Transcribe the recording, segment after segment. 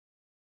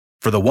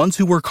For the ones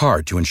who work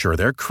hard to ensure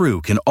their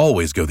crew can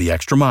always go the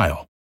extra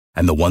mile,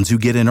 and the ones who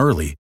get in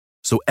early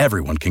so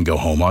everyone can go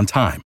home on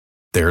time,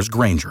 there's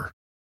Grainger,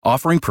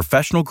 offering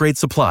professional-grade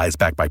supplies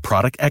backed by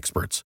product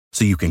experts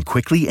so you can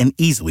quickly and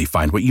easily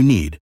find what you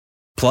need.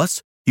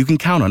 Plus, you can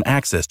count on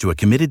access to a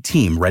committed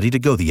team ready to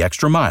go the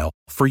extra mile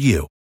for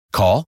you.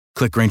 Call,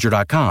 click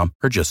Grainger.com,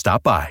 or just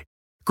stop by.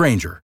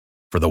 Grainger,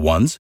 for the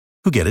ones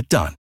who get it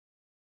done.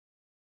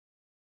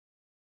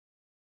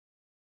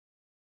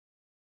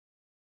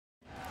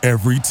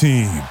 Every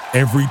team,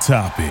 every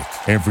topic,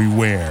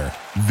 everywhere.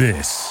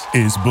 This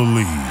is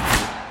Believe.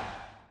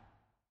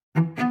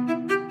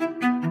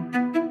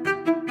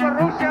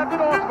 Borussia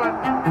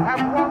Dortmund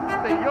have won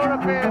the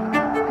European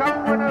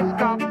Cup Winners'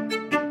 Cup.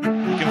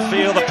 You can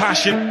feel the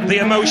passion, the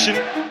emotion.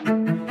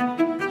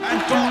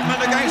 And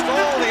Dortmund, against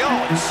all the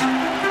odds,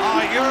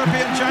 are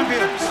European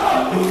champions.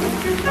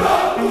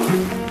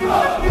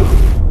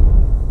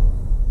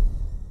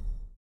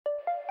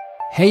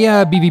 Hey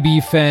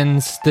BVB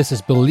fans, this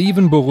is Believe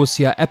in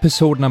Borussia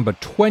episode number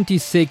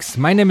 26.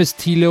 My name is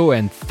Thilo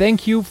and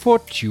thank you for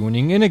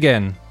tuning in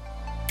again.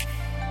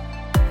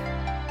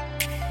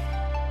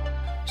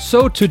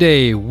 So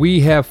today we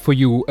have for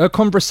you a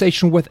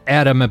conversation with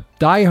Adam, a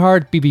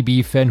diehard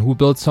BVB fan who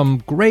built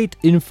some great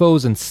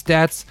infos and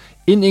stats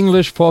in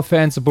English for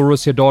fans of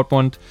Borussia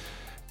Dortmund.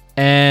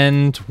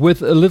 And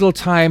with a little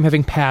time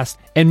having passed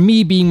and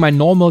me being my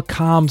normal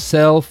calm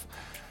self,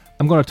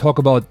 I'm going to talk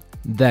about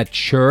that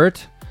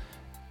shirt.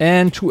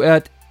 And to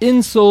add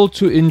insult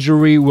to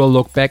injury, we'll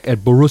look back at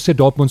Borussia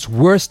Dortmund's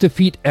worst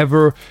defeat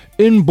ever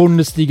in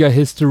Bundesliga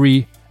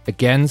history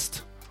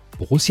against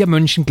Borussia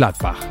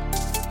Mönchengladbach.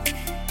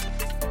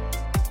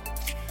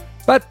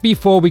 But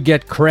before we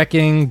get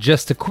cracking,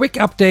 just a quick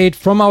update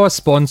from our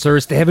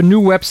sponsors. They have a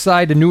new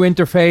website, a new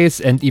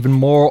interface, and even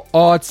more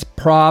odds,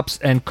 props,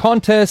 and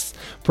contests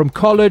from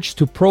college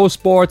to pro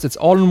sports. It's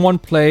all in one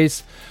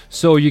place.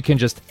 So you can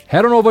just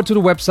head on over to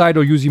the website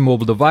or use your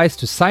mobile device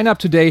to sign up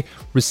today,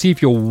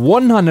 receive your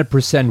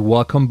 100%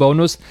 welcome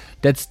bonus.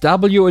 That's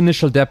double your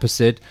initial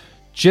deposit.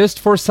 Just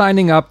for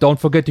signing up, don't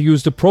forget to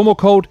use the promo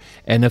code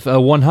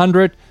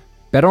NFL100.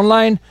 Bet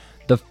online,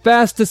 the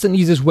fastest and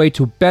easiest way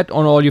to bet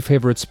on all your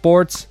favorite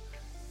sports.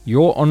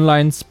 Your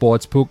online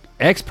sportsbook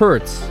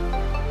experts.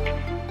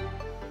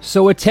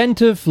 So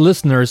attentive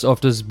listeners of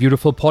this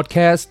beautiful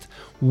podcast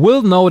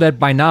will know that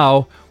by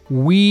now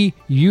we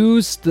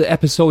use the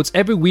episodes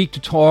every week to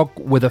talk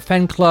with a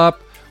fan club,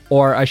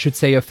 or I should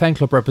say a fan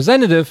club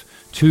representative,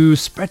 to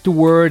spread the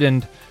word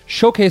and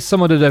showcase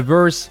some of the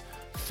diverse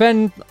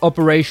fan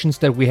operations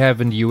that we have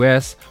in the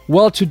US.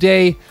 Well,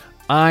 today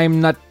I'm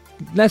not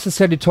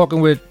necessarily talking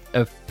with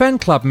a fan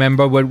club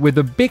member, but with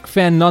a big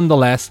fan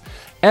nonetheless,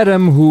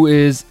 Adam, who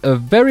is a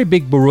very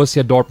big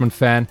Borussia Dortmund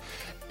fan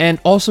and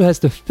also has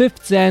the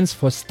fifth sense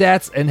for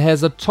stats and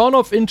has a ton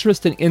of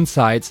interesting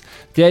insights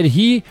that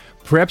he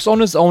preps on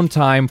his own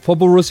time for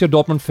Borussia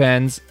Dortmund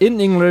fans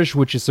in English,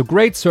 which is a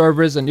great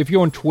service. And if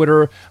you're on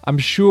Twitter, I'm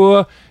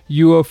sure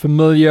you are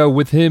familiar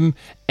with him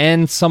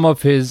and some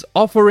of his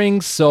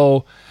offerings.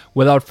 So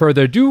without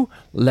further ado,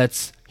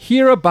 let's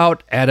hear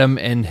about Adam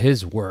and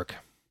his work.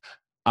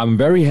 I'm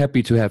very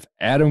happy to have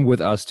Adam with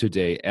us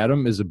today.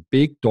 Adam is a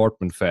big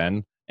Dortmund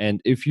fan,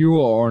 and if you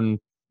are on,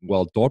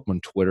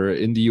 Dortmund Twitter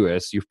in the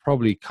US, you've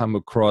probably come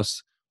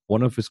across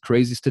one of his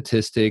crazy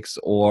statistics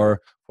or,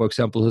 for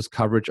example, his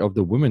coverage of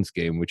the women's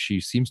game, which he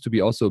seems to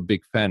be also a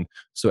big fan.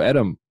 So,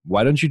 Adam,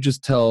 why don't you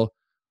just tell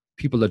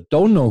people that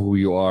don't know who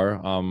you are,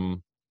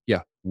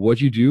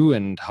 what you do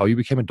and how you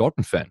became a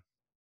Dortmund fan?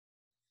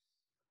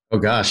 Oh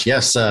gosh,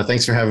 yes.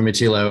 Thanks for having me,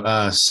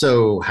 Thilo.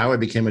 So how I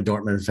became a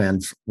Dortmund fan,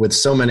 with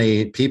so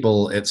many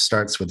people, it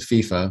starts with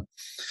FIFA.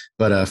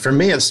 But for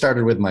me, it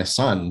started with my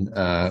son.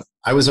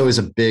 I was always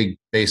a big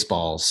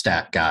baseball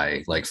stat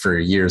guy, like for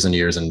years and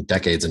years and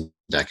decades and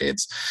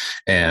decades.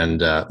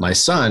 And my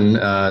son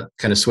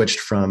kind of switched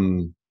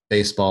from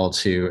baseball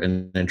to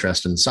an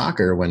interest in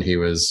soccer when he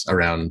was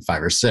around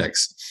 5 or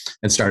 6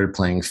 and started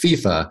playing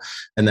FIFA.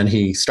 And then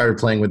he started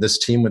playing with this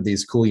team with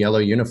these cool yellow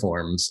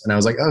uniforms. And I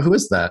was like, oh, who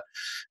is that?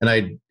 And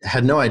I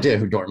had no idea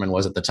who Dortmund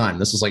was at the time.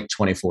 This was like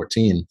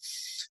 2014.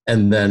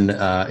 And then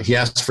he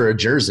asked for a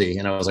jersey.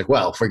 And I was like,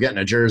 well, if we're getting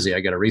a jersey, I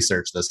got to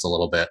research this a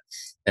little bit.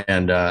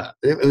 And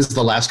it was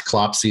the last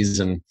Klopp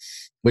season,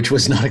 which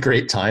was not a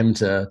great time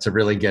to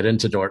really get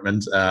into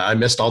Dortmund. I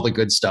missed all the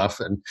good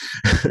stuff and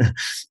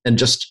and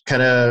just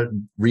kind of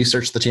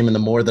researched the team. And the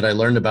more that I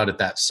learned about it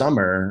that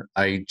summer,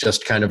 I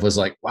just kind of was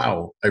like,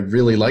 wow, I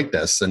really like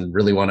this and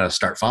really want to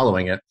start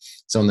following it.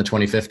 So in the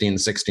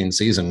 2015-16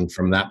 season,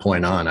 from that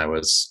point on, I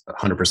was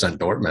 100%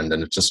 Dortmund,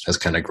 and it just has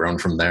kind of grown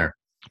from there.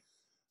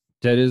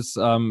 That is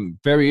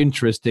very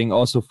interesting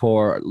also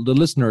for the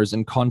listeners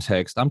in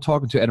context. I'm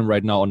talking to Adam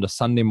right now on the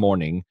Sunday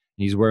morning.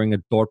 He's wearing a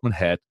Dortmund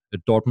hat, a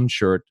Dortmund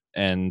shirt,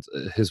 and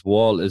his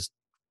wall is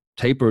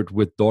tapered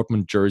with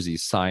Dortmund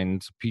jerseys,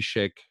 signed,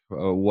 Piszczek,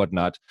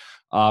 whatnot.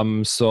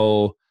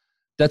 So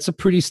that's a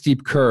pretty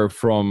steep curve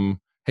from,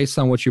 hey,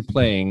 son, what you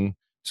playing,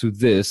 to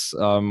this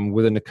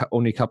within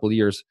only a couple of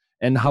years.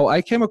 And how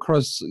I came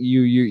across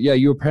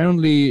you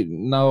apparently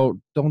now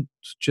don't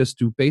just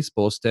do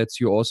baseball stats,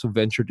 you also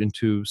ventured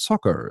into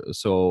soccer.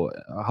 So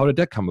how did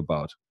that come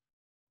about?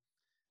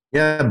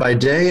 Yeah, by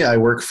day, I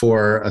work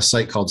for a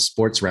site called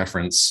Sports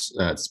Reference.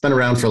 It's been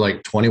around for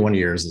like 21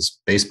 years.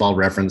 It's baseball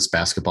reference,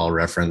 basketball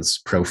reference,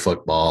 pro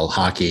football,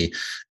 hockey.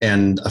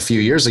 And a few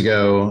years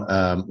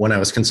ago, when I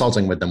was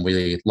consulting with them,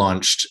 we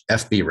launched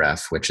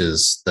FBref, which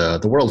is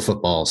the World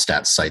Football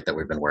Stats site that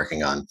we've been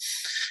working on.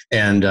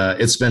 And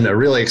it's been a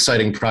really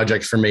exciting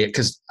project for me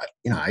because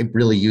I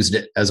really used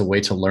it as a way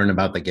to learn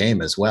about the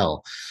game as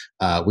well.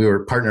 We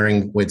were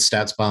partnering with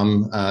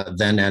StatsBomb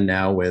then and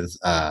now with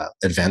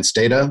Advanced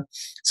Data.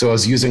 So I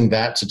was using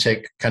that to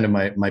take kind of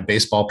my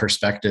baseball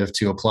perspective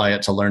to apply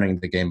it to learning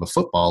the game of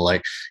football.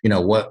 Like,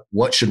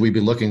 what should we be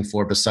looking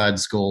for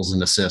besides goals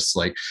and assists,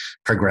 like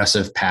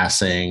progressive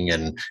passing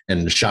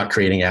and shot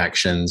creating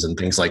actions and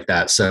things like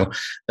that. So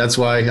that's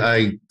why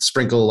I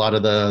sprinkle a lot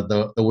of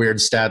the weird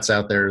stats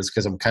out there, is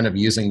because I'm kind of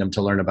using them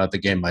to learn about the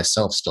game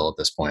myself still at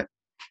this point.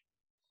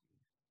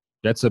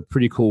 That's a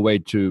pretty cool way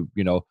to,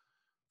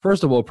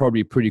 first of all,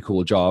 probably a pretty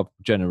cool job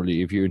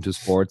generally if you're into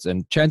sports,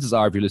 and chances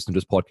are if you listen to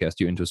this podcast,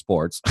 you're into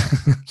sports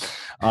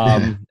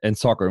and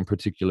soccer in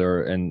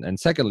particular. And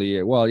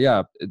secondly, well,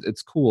 yeah,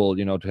 it's cool,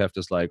 to have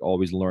this like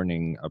always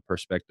learning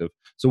perspective.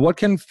 So what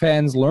can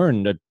fans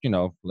learn that,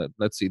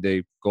 let's see,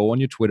 they go on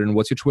your Twitter, and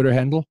what's your Twitter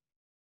handle?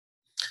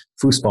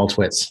 Foosball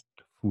Twits.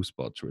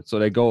 Foosball Twits. So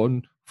they go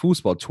on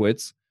Foosball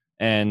Twits,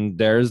 and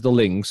there's the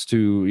links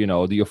to,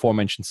 the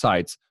aforementioned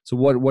sites. So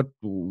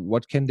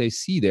what can they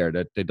see there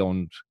that they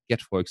don't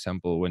get, for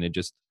example, when they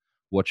just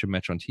watch a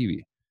match on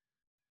TV?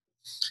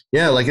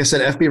 Yeah, like I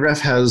said, FBref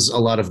has a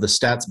lot of the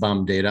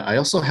StatsBomb data. I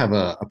also have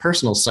a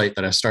personal site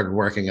that I started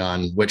working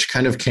on, which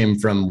kind of came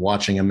from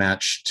watching a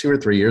match 2 or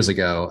 3 years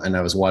ago, and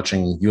I was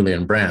watching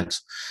Julian Brandt.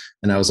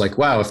 And I was like,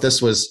 wow, if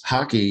this was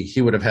hockey,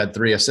 he would have had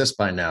 3 assists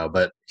by now,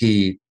 but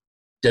he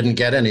didn't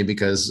get any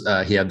because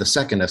he had the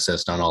second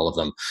assist on all of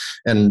them.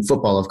 And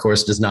football, of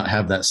course, does not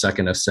have that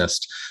second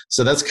assist.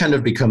 So that's kind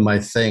of become my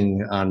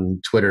thing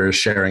on Twitter,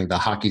 sharing the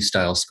hockey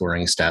style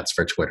scoring stats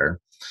for Twitter.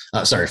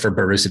 For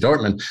Borussia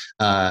Dortmund,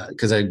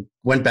 because I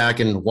went back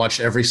and watched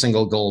every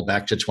single goal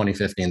back to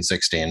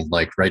 2015-16,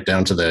 like right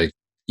down to the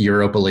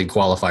Europa League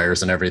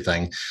qualifiers and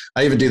everything.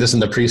 I even do this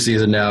in the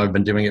preseason now. I've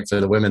been doing it for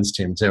the women's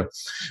team too.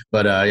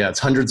 But it's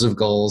hundreds of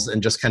goals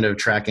and just kind of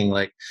tracking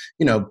I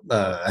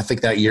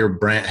think that year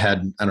Brandt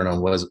had, I don't know,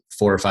 was it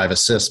 4 or 5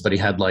 assists, but he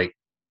had like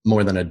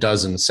more than a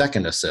dozen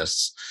second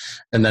assists.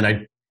 And then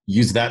I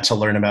used that to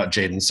learn about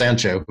Jadon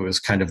Sancho, who was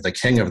kind of the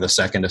king of the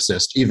second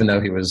assist, even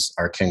though he was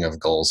our king of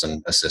goals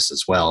and assists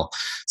as well.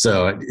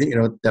 So,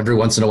 every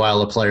once in a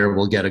while a player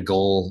will get a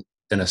goal,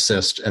 an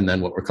assist, and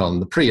then what we're calling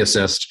the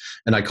pre-assist,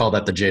 and I call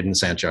that the Jadon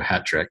Sancho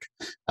hat trick.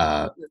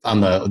 On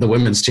the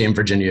women's team,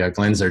 Virginia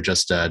Glanzer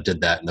just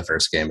did that in the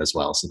first game as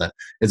well. So that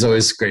it's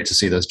always great to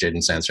see those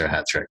Jadon Sancho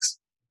hat tricks.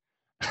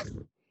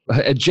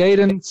 A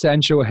Jadon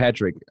Sancho hat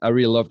trick, I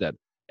really love that.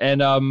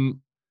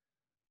 And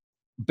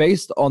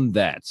based on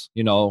that,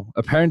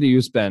 apparently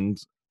you spend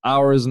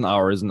hours and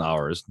hours and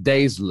hours,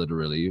 days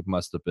literally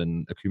must have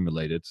been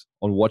accumulated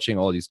on watching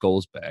all these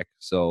goals back.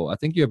 So I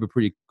think you have a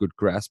pretty good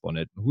grasp on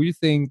it. Who do you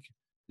think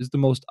is the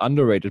most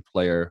underrated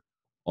player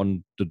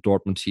on the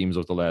Dortmund teams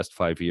of the last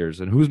 5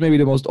 years, and who's maybe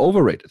the most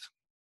overrated?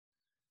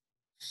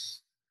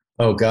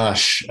 Oh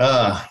gosh,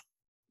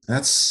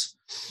 that's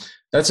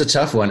a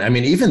tough one. I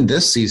mean, even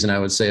this season, I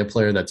would say a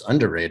player that's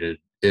underrated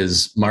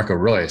is Marco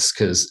Reus,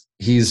 because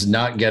he's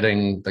not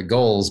getting the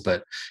goals,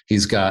 but he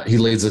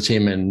leads the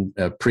team in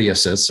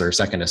pre-assists or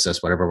second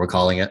assists, whatever we're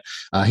calling it.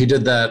 He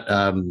did that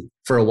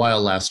for a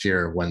while last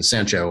year when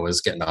Sancho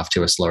was getting off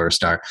to a slower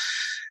start.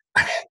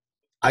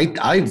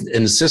 I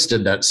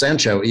insisted that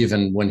Sancho,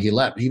 even when he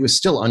left, he was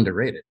still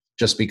underrated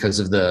just because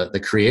of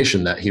the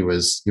creation that he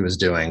was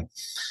doing.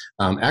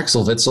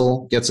 Axel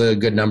Witsel gets a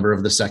good number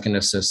of the second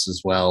assists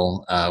as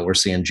well. We're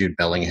seeing Jude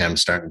Bellingham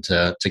starting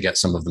to get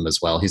some of them as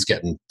well. He's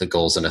getting the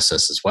goals and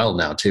assists as well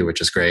now too,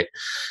 which is great.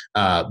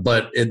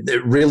 But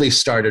it really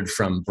started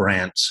from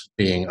Brandt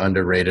being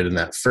underrated in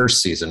that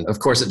first season. Of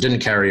course, it didn't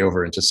carry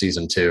over into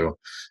season 2,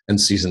 and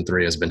season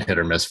 3 has been hit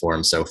or miss for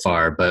him so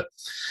far. But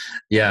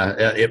yeah,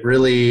 it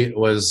really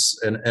was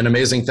an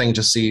amazing thing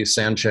to see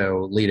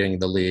Sancho leading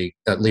the league,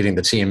 leading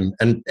the team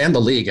and the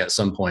league at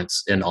some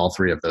points in all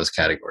 3 of those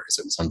categories.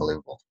 It was unbelievable.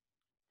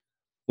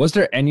 Was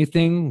there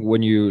anything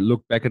when you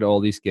look back at all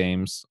these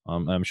games?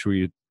 I'm sure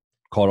you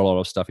caught a lot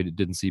of stuff you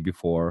didn't see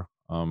before.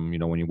 When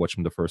you watched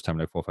them the first time,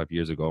 like 4 or 5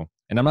 years ago.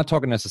 And I'm not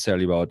talking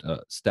necessarily about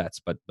stats,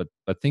 but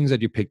things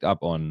that you picked up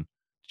on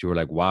that you were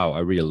like, wow, I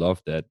really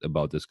love that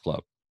about this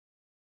club.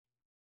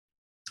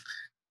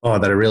 Oh,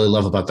 that I really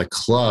love about the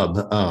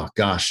club. Oh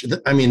gosh.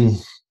 I mean,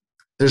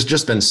 there's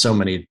just been so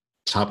many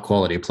top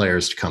quality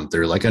players to come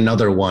through. Like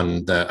another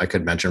one that I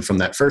could mention from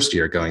that first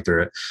year going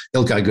through it,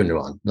 Ilkay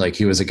Gundogan. Like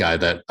he was a guy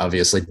that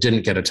obviously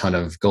didn't get a ton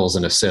of goals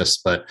and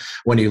assists, but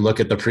when you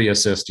look at the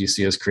pre-assist, you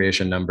see his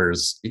creation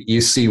numbers,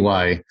 you see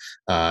why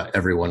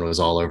everyone was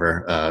all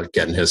over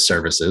getting his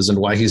services and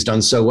why he's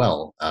done so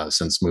well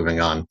since moving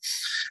on.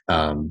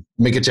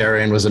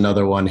 Mkhitaryan was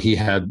another one. He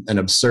had an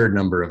absurd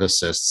number of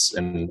assists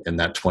in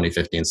that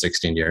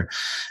 2015-16 year.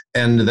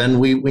 And then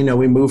we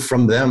moved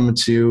from them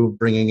to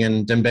bringing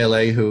in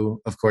Dembele,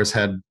 who of course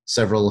had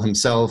several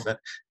himself.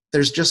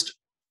 There's just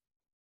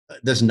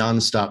this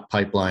nonstop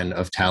pipeline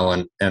of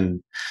talent.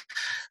 And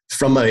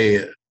from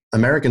a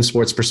American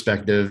sports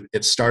perspective,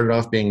 it started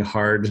off being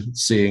hard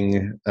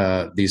seeing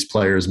these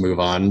players move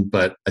on.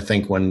 But I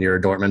think when you're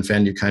a Dortmund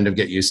fan, you kind of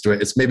get used to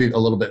it. It's maybe a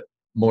little bit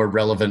more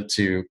relevant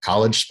to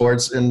college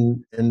sports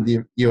in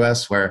the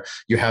US, where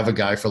you have a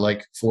guy for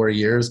like 4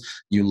 years,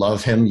 you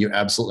love him, you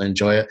absolutely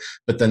enjoy it,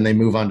 but then they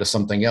move on to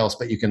something else,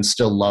 but you can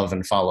still love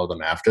and follow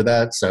them after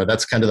that. So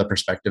that's kind of the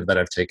perspective that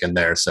I've taken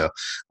there. So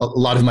a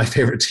lot of my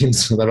favorite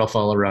teams that I'll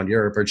follow around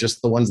Europe are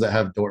just the ones that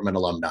have Dortmund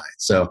alumni.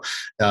 So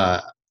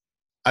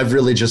I've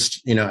really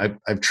just,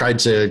 I've tried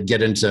to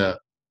get into,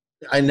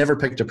 I never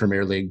picked a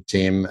Premier League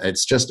team.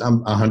 It's just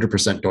I'm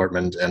 100%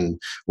 Dortmund,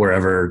 and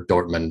wherever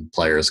Dortmund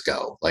players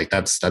go, like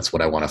that's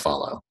what I want to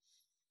follow.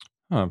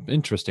 Oh,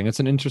 interesting.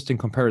 It's an interesting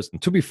comparison.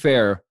 To be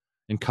fair,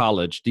 in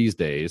college these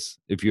days,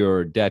 if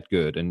you're that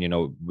good, and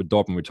with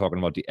Dortmund, we're talking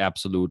about the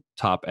absolute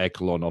top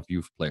echelon of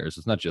youth players.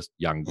 It's not just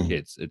young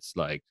kids. It's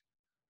like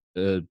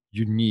a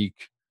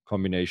unique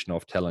combination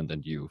of talent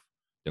and youth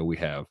that we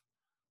have.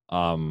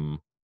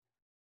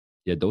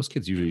 Yeah, those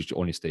kids usually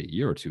only stay a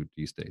year or two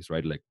these days,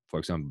 right? Like, for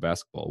example,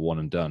 basketball, one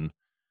and done,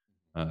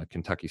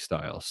 Kentucky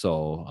style.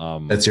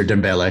 So that's your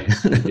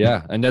Dembele.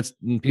 Yeah,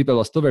 and people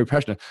are still very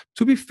passionate.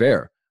 To be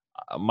fair,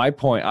 my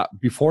point,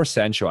 before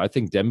Sancho, I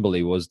think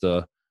Dembele was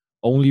the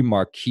only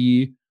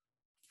marquee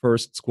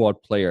first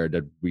squad player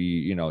that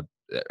we,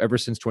 ever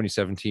since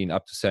 2017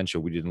 up to Sancho,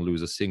 we didn't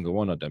lose a single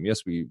one of them.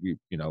 Yes, we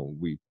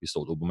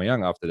sold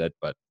Aubameyang after that,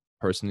 but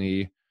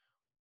personally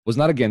was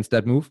not against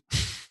that move.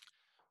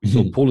 We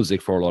sold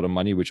Pulisic for a lot of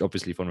money, which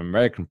obviously from an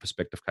American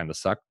perspective kind of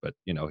sucked, but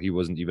he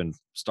wasn't even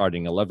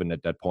starting 11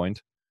 at that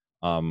point.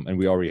 And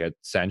we already had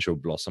Sancho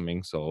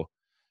blossoming. So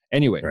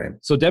anyway, right.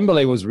 So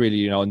Dembele was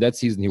really, in that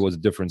season, he was a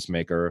difference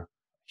maker.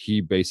 He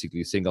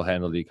basically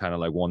single-handedly kind of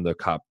like won the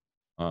cup,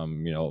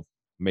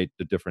 made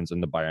the difference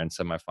in the Bayern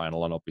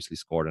semifinal and obviously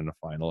scored in the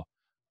final.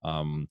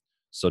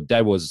 So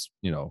that was,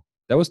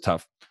 that was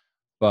tough.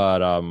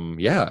 But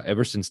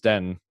ever since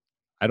then,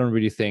 I don't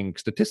really think,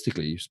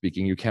 statistically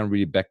speaking, you can't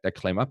really back that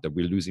claim up that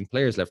we're losing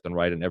players left and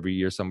right, and every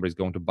year somebody's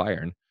going to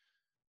Bayern.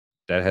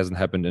 That hasn't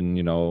happened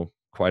in,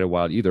 quite a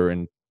while either.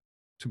 And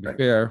to be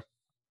fair,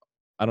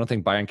 I don't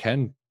think Bayern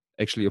can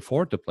actually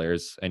afford the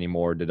players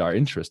anymore that are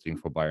interesting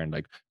for Bayern.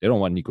 Like, they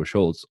don't want Nico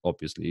Schulz,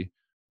 obviously.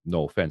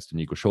 No offense to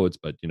Nico Schulz,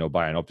 but,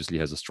 Bayern obviously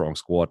has a strong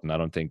squad, and I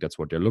don't think that's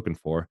what they're looking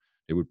for.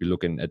 They would be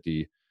looking at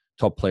the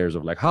top players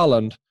of like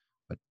Haaland,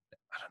 but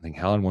I don't think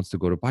Haaland wants to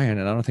go to Bayern,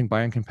 and I don't think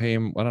Bayern can pay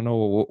him. I don't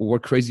know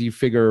what crazy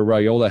figure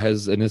Raiola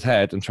has in his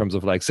head in terms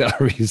of like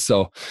salaries.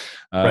 So,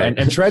 right.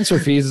 and transfer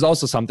fees is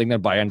also something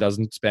that Bayern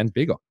doesn't spend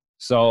big on.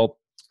 So,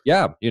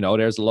 yeah,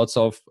 there's lots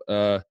of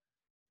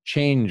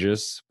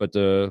changes, but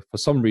for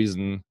some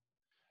reason,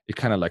 it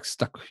kind of like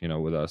stuck,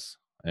 with us.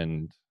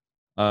 And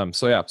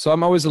so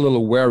I'm always a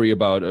little wary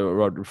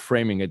about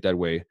framing it that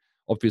way.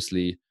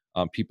 Obviously,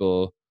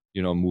 people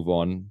move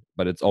on,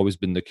 but it's always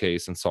been the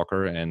case in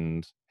soccer.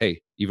 And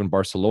hey, even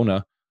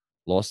Barcelona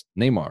lost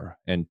Neymar,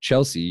 and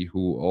Chelsea,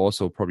 who are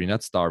also probably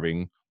not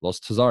starving,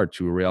 lost Hazard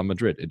to Real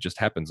Madrid. It just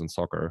happens in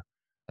soccer.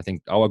 I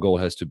think our goal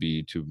has to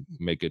be to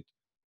make it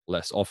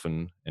less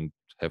often and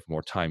have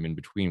more time in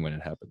between when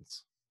it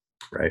happens.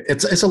 Right.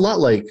 It's a lot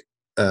like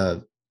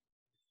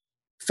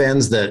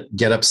fans that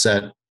get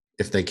upset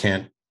if they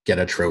can't get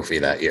a trophy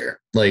that year.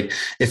 Like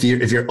if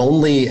your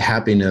only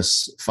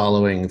happiness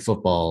following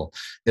football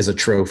is a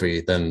trophy,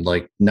 then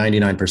like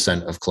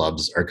 99% of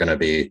clubs are going to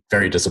be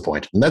very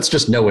disappointed. And that's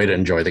just no way to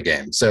enjoy the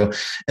game. So,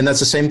 and that's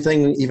the same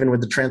thing even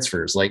with the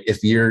transfers. Like if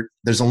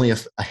there's only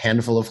a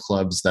handful of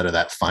clubs that are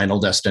that final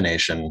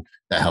destination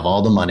that have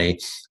all the money.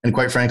 And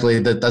quite frankly,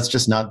 that's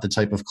just not the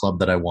type of club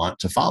that I want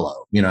to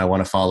follow. I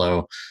want to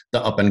follow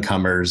the up and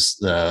comers,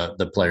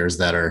 the players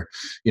that are,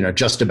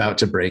 just about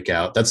to break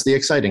out. That's the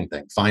exciting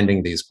thing,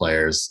 finding these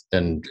players.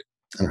 And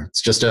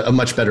it's just a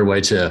much better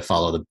way to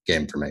follow the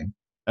game for me.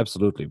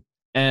 Absolutely.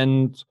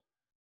 And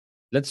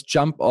let's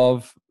jump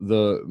off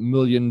the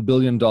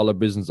billion-dollar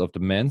business of the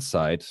men's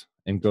side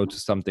and go to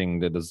something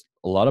that is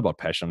a lot about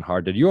passion and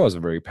heart that you're also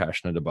very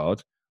passionate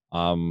about.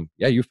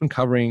 You've been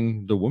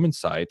covering the women's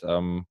side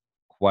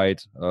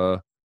quite a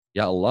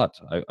lot.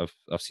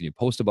 I've seen you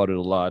post about it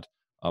a lot,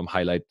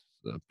 highlight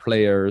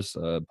players,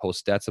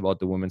 post stats about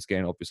the women's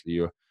game. Obviously,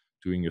 you're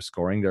doing your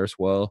scoring there as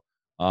well.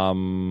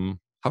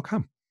 How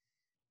come?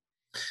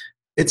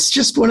 it's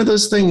just one of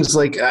those things.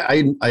 Like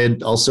I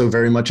also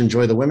very much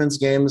enjoy the women's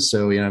games.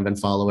 So, I've been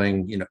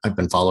following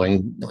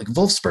like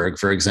Wolfsburg,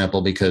 for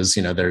example, because,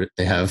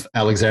 they have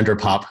Alexandra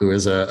Popp, who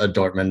is a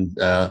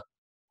Dortmund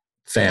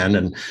fan.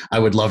 And I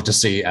would love to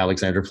see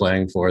Alexandra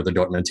playing for the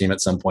Dortmund team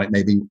at some point,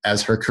 maybe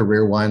as her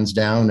career winds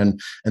down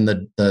and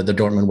the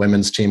Dortmund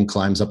women's team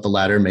climbs up the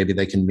ladder, maybe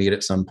they can meet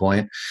at some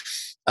point.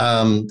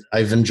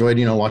 I've enjoyed,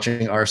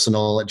 watching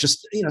Arsenal,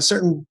 just,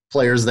 certain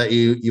players that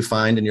you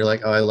find and you're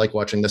like, oh, I like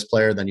watching this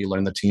player. Then you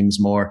learn the teams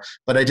more,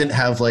 but I didn't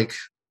have like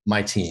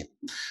my team.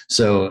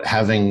 So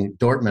having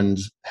Dortmund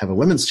have a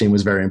women's team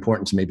was very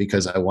important to me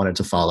because I wanted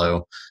to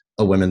follow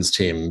a women's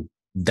team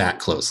that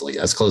closely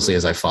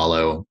as I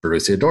follow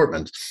Borussia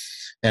Dortmund.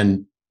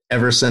 And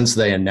ever since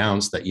they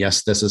announced that,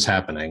 yes, this is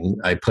happening,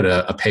 I put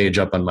a page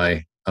up on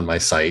my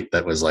site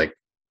that was like,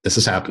 this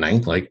is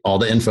happening. Like, all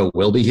the info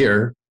will be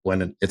here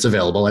when it's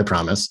available, I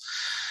promise.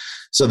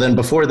 So then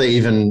before they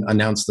even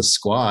announced the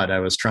squad, I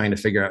was trying to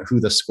figure out who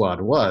the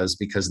squad was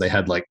because they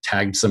had like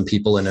tagged some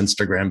people in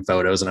Instagram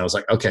photos. And I was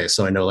like, okay,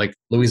 so I know like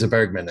Luisa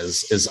Bergman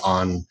is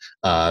on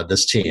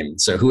this team.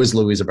 So who is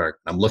Luisa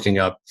Bergman? I'm looking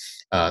up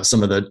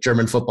some of the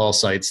German football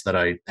sites that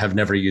I have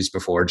never used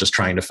before, just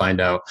trying to find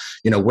out,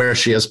 where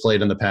she has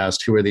played in the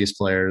past, who are these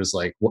players,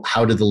 like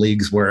how did the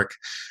leagues work?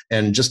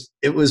 And just,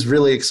 it was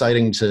really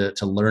exciting to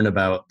learn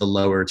about the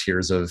lower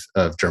tiers of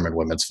German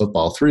women's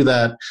football through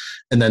that.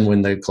 And then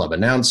when the club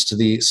announced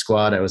the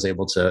squad, I was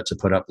able to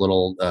put up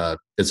little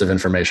bits of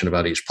information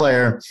about each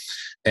player.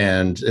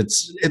 And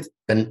it's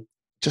been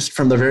just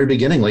from the very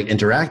beginning, like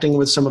interacting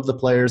with some of the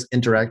players,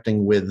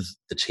 interacting with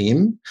the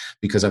team,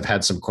 because I've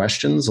had some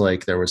questions.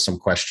 Like there was some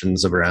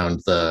questions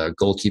around the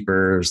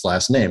goalkeeper's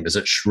last name. Is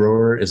it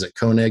Schröer? Is it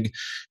Koenig?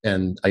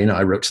 And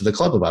I wrote to the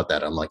club about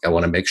that. I'm like, I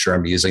want to make sure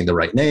I'm using the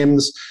right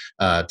names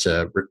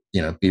to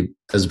be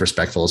as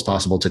respectful as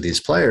possible to these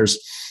players.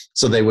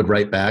 So they would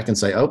write back and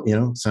say, oh,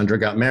 Sandra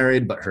got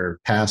married, but her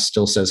pass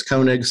still says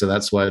Koenig. So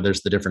that's why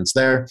there's the difference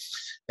there.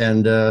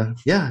 And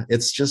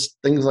it's just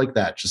things like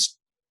that. Just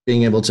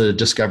being able to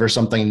discover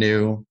something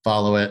new,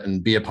 follow it,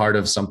 and be a part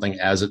of something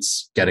as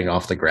it's getting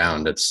off the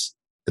ground. It's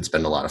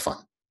been a lot of fun.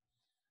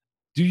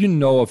 Do you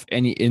know of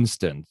any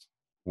instance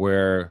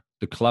where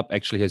the club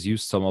actually has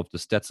used some of the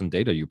stats and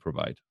data you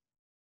provide?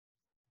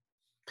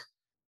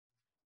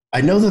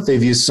 I know that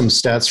they've used some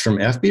stats from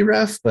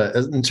FBref, but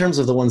in terms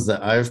of the ones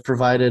that I've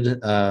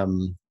provided,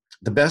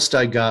 the best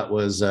I got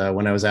was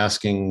when I was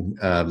asking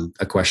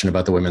a question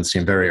about the women's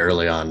team very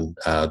early on.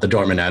 The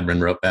Dortmund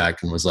admin wrote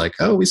back and was like,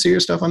 oh, we see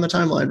your stuff on the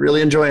timeline,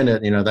 really enjoying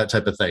it, that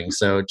type of thing.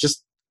 So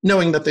just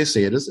knowing that they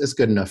see it is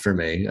good enough for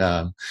me.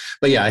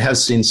 But yeah, I have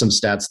seen some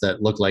stats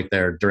that look like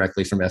they're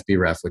directly from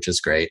FBref, which is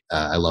great.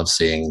 I love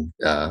seeing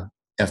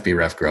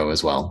FBref grow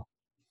as well.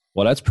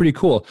 Well, that's pretty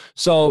cool.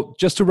 So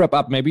just to wrap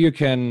up, maybe you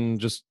can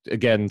just,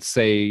 again,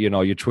 say,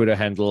 your Twitter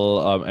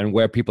handle and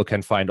where people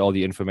can find all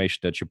the information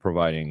that you're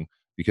providing.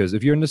 Because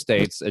if you're in the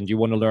States and you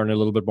want to learn a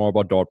little bit more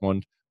about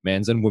Dortmund,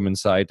 men's and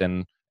women's side,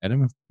 and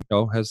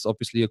has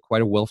obviously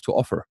quite a wealth to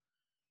offer.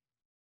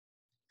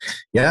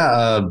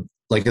 Yeah,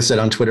 like I said,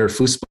 on Twitter,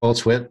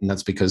 Fußballtwit, and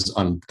that's because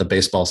on the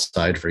baseball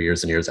side for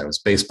years and years, I was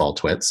Baseball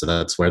Twit, so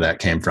that's where that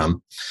came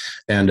from.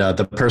 And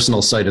the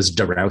personal site is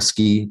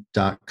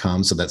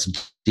Darowski.com, so that's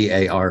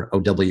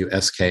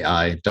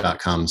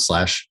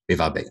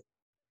DAROWSKI.com/BVB.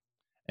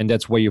 And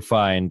that's where you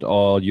find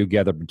all your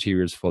gathered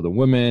materials for the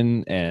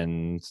women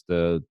and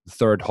the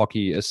third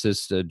hockey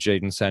assist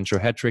Jadon Sancho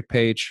hat-trick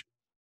page.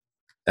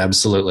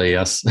 Absolutely,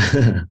 yes.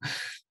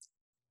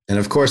 And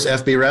of course,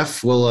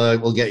 FBref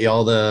will get you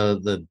all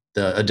the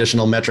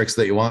additional metrics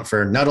that you want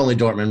for not only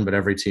Dortmund, but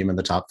every team in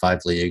the top 5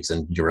 leagues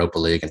and Europa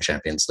League and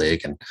Champions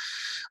League and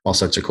all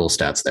sorts of cool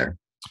stats there.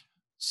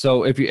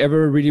 So if you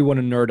ever really want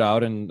to nerd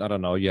out and, I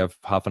don't know, you have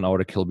half an hour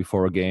to kill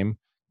before a game,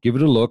 give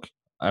it a look.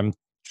 I'm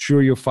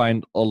sure you'll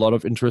find a lot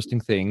of interesting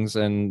things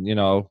and,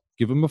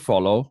 give him a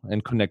follow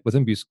and connect with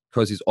him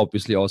because he's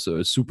obviously also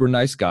a super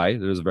nice guy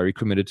that is very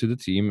committed to the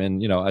team.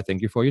 And, I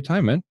thank you for your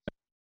time, man.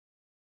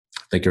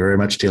 Thank you very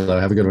much, Tilo.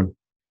 Have a good one.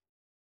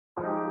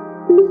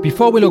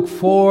 Before we look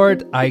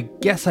forward, I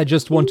guess I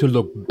just want to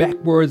look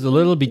backwards a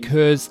little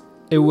because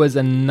it was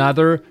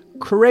another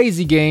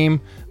crazy game.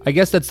 I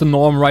guess that's the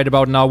norm right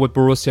about now with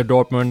Borussia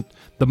Dortmund.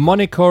 The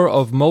moniker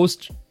of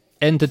most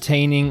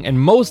entertaining and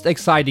most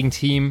exciting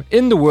team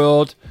in the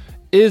world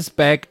is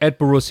back at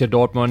Borussia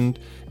Dortmund.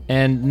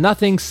 And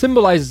nothing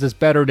symbolizes this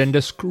better than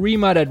the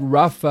screamer that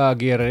Rafa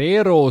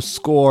Guerreiro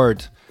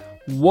scored.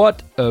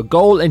 What a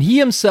goal. And he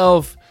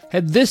himself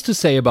had this to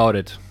say about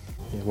it.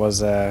 It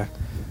was a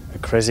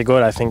crazy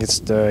goal. I think it's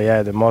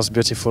the most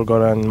beautiful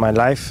goal in my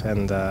life.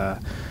 And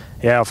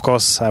of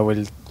course, I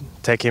will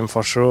take him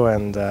for sure.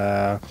 And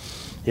I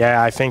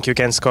think you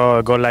can score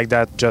a goal like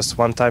that just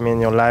one time in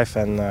your life.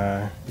 And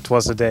it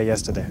was the day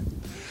yesterday.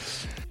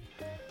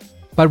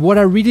 But what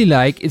I really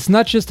like, it's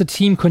not just the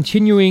team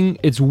continuing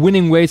its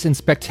winning ways in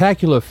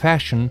spectacular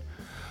fashion,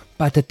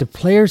 but that the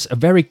players are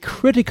very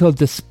critical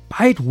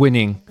despite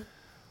winning.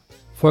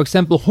 For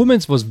example,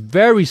 Hummels was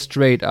very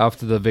straight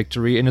after the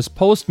victory in his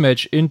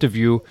post-match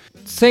interview.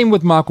 Same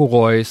with Marco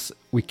Reus.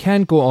 We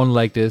can't go on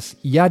like this.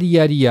 Yada,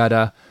 yada,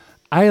 yada.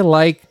 I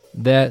like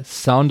the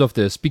sound of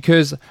this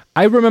because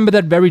I remember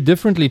that very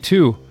differently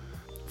too.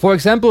 For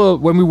example,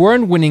 when we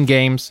weren't winning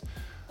games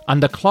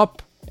under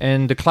Klopp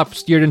and the club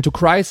steered into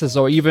crisis,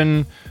 or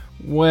even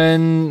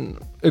when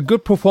a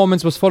good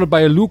performance was followed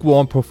by a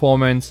lukewarm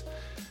performance,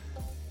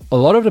 a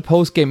lot of the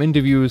post-game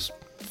interviews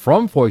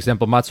from, for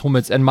example, Mats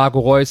Hummels and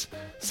Marco Reus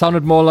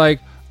sounded more like,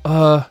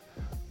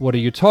 what are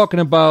you talking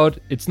about?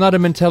 It's not a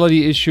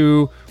mentality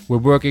issue. We're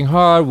working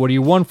hard. What do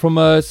you want from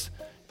us?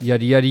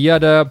 Yada, yada,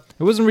 yada.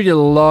 There wasn't really a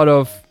lot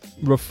of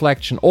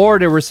reflection. Or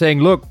they were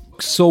saying, look,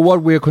 so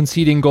what, we're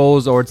conceding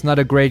goals, or it's not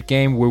a great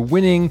game. We're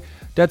winning.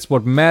 That's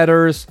what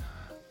matters.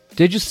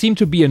 They just seem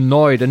to be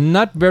annoyed and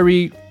not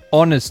very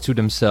honest to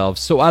themselves.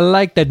 So I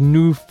like that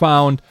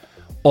newfound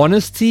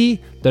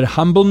honesty, that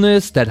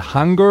humbleness, that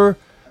hunger.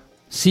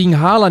 Seeing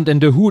Haaland and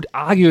De Hoed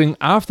arguing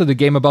after the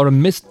game about a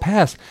missed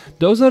pass.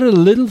 Those are the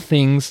little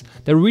things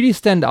that really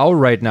stand out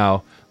right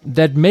now,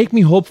 that make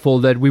me hopeful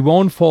that we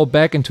won't fall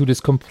back into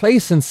this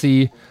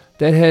complacency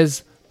that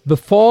has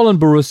befallen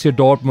Borussia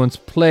Dortmund's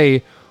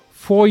play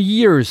for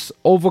years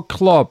over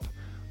Klopp,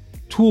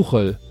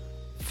 Tuchel,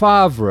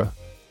 Favre,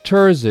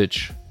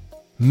 Terzic.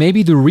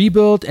 Maybe the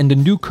rebuild and the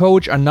new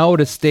coach are now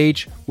at a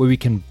stage where we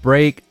can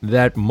break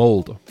that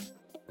mold.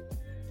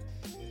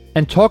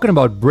 And talking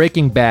about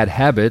breaking bad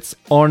habits,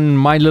 on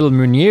my little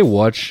Meunier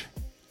watch,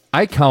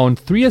 I count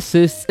 3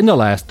 assists in the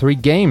last 3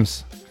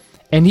 games.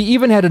 And he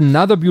even had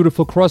another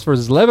beautiful cross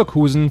versus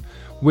Leverkusen,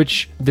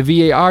 which the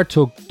VAR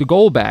took the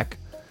goal back.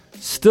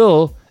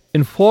 Still,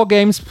 in 4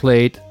 games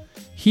played,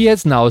 he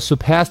has now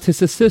surpassed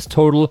his assist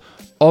total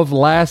of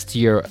last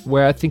year,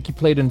 where I think he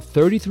played in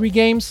 33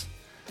 games.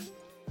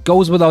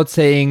 Goes without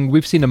saying,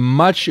 we've seen a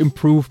much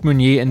improved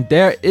Meunier, and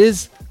there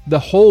is the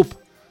hope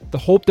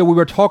that we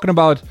were talking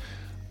about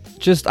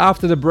just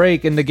after the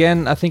break, and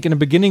again, I think in the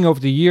beginning of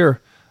the year,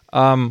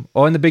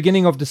 or in the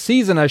beginning of the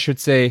season, I should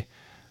say,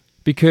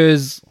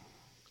 because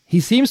he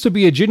seems to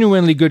be a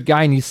genuinely good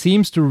guy, and he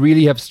seems to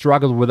really have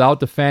struggled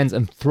without the fans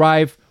and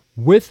thrive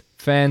with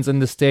fans in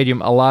the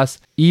stadium, alas,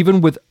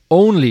 even with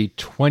only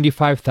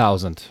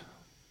 25,000.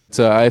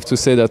 So I have to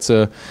say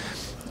that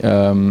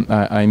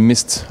I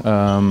missed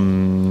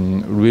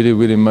really,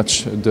 really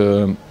much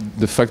the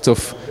fact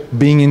of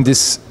being in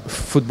this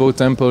football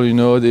temple, you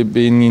know,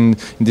 being in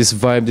this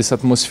vibe, this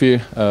atmosphere.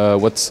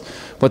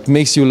 What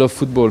makes you love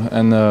football,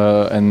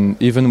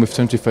 and even with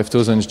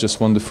 25,000, it's just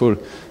wonderful.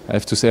 I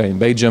have to say, in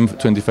Belgium,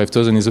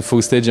 25,000 is a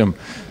full stadium,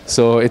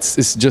 so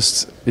it's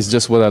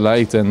just what I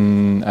liked,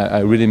 and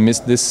I really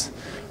missed this,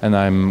 and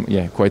I'm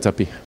quite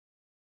happy.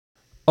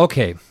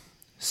 Okay,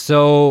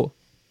 so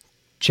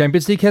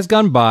Champions League has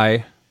gone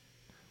by.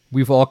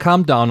 We've all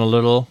calmed down a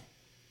little,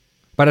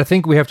 but I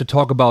think we have to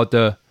talk about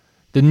the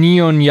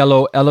neon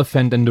yellow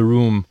elephant in the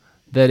room.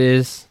 That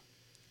is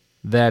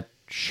that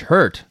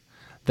shirt,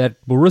 that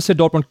Borussia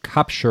Dortmund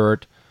Cup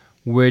shirt,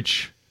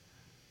 which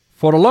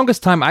for the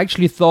longest time I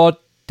actually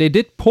thought they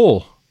did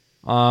pull.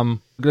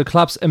 The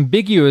club's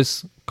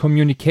ambiguous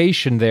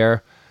communication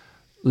there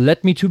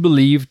led me to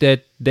believe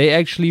that they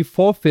actually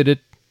forfeited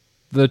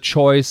the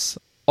choice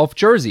of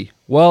jersey.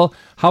 Well,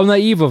 how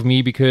naive of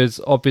me,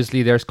 because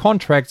obviously there's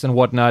contracts and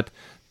whatnot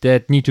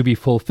that need to be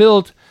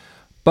fulfilled.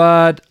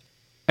 But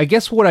I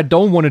guess what I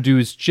don't want to do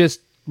is just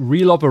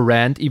reel off a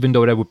rant, even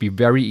though that would be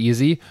very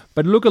easy,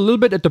 but look a little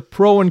bit at the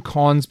pro and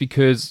cons,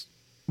 because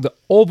the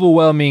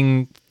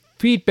overwhelming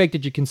feedback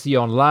that you can see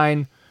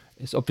online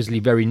is obviously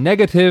very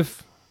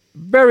negative.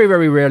 Very,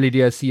 very rarely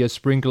do I see a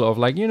sprinkle of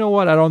like, you know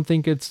what, I don't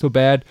think it's too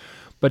bad.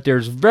 But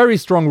there's very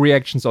strong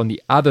reactions on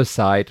the other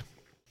side.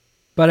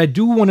 But I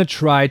do want to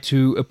try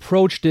to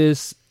approach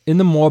this in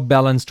a more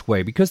balanced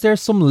way, because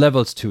there's some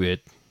levels to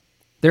it.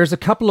 There's a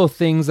couple of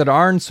things that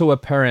aren't so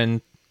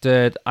apparent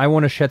that I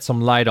want to shed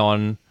some light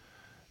on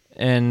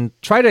and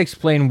try to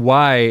explain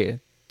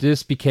why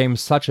this became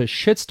such a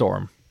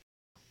shitstorm.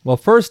 Well,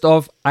 first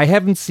off, I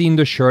haven't seen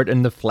the shirt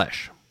in the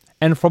flesh.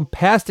 And from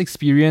past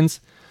experience,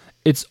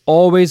 it's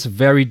always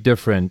very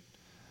different.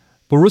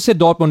 Borussia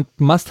Dortmund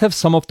must have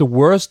some of the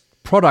worst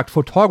product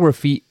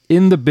photography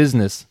in the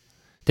business.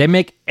 They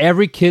make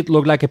every kid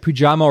look like a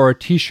pyjama or a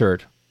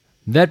t-shirt.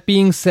 That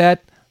being said,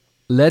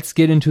 let's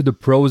get into the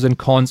pros and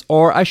cons,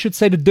 or I should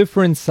say the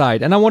different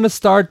side. And I want to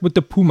start with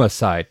the Puma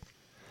side.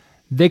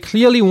 They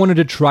clearly wanted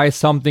to try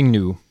something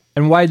new.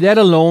 And while that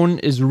alone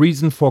is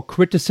reason for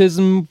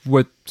criticism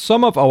with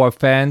some of our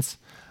fans,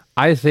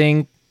 I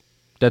think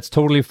that's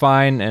totally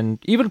fine and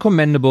even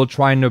commendable,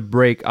 trying to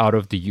break out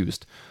of the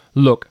used.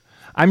 Look,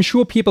 I'm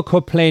sure people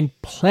complained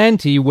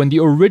plenty when the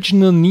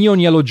original neon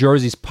yellow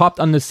jerseys popped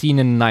on the scene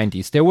in the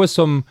 90s. There were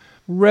some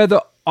rather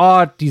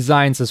odd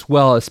designs as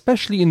well,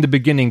 especially in the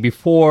beginning,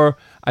 before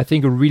I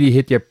think it really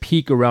hit their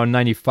peak around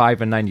 95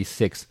 and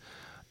 96.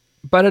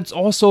 But it's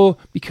also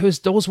because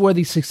those were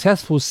the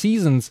successful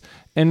seasons,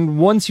 and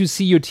once you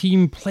see your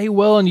team play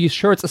well in these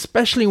shirts,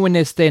 especially when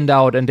they stand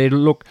out and they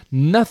look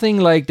nothing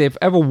like they've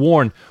ever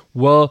worn,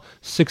 Well,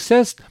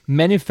 success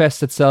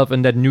manifests itself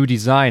in that new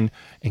design.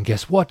 And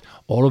guess what?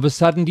 All of a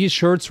sudden, these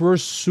shirts were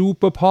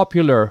super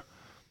popular.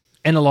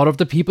 And a lot of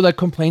the people that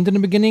complained in the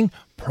beginning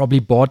probably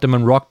bought them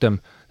and rocked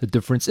them. The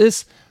difference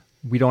is,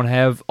 we don't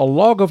have a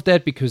log of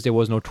that because there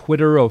was no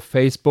Twitter or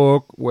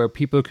Facebook where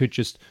people could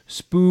just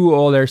spew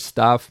all their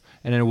stuff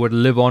and it would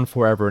live on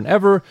forever and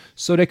ever.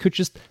 So they could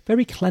just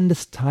very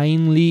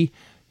clandestinely,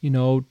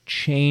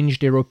 change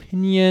their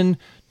opinion,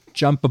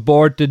 jump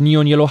aboard the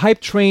neon yellow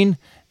hype train,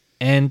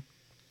 and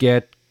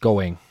get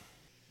going.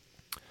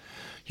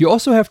 You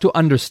also have to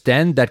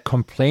understand that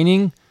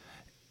complaining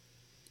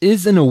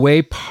is in a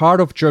way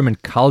part of German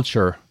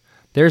culture.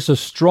 There's a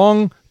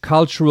strong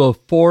cultural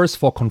force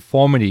for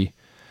conformity,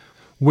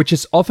 which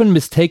is often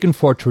mistaken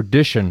for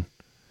tradition.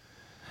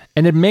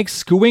 And it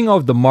makes skewing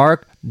of the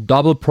mark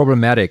double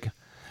problematic.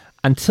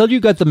 Until you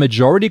get the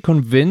majority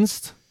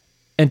convinced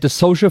and the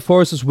social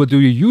forces will do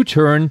a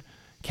U-turn,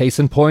 case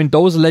in point,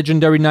 those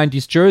legendary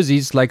 90s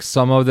jerseys, like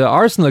some of the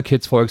Arsenal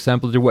kits, for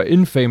example, that were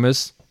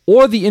infamous,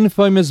 or the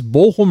infamous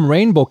Bochum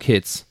Rainbow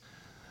kits,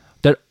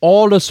 that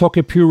all the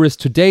soccer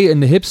purists today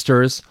and the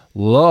hipsters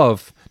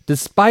love,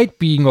 despite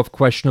being of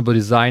questionable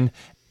design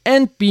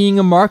and being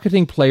a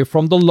marketing play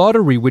from the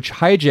lottery, which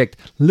hijacked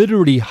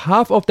literally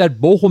half of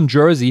that Bochum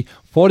jersey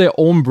for their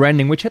own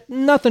branding, which had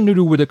nothing to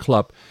do with the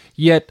club.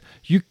 Yet,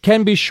 you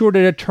can be sure that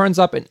it turns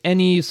up in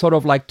any sort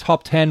of like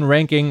top 10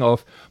 ranking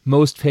of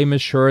most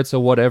famous shirts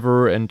or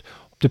whatever, and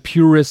the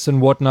purists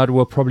and whatnot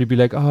will probably be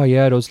like, oh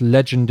yeah, those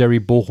legendary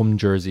Bochum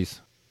jerseys.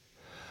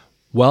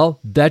 Well,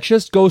 that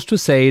just goes to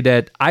say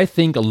that I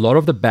think a lot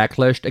of the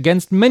backlash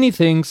against many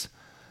things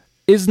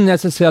isn't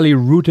necessarily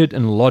rooted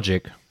in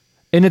logic.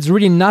 And it's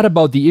really not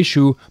about the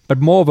issue,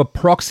 but more of a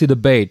proxy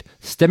debate,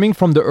 stemming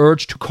from the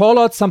urge to call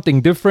out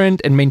something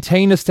different and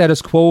maintain the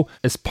status quo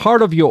as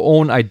part of your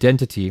own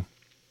identity.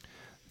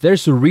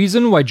 There's a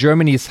reason why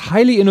Germany is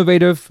highly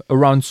innovative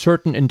around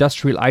certain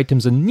industrial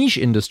items and niche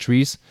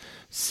industries,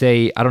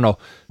 say,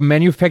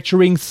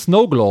 manufacturing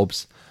snow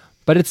globes,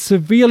 but it's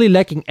severely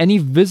lacking any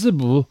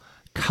visible,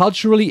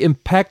 culturally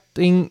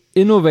impacting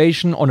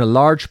innovation on a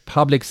large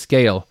public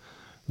scale,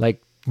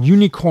 like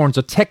unicorns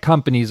or tech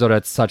companies or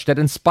that such, that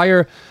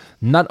inspire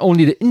not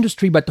only the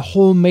industry but the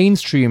whole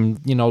mainstream,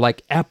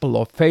 like Apple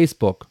or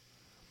Facebook.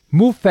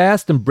 Move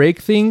fast and break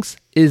things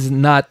is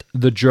not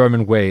the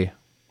German way.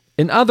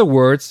 In other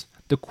words,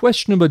 the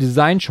questionable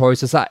design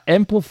choices are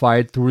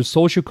amplified through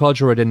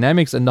sociocultural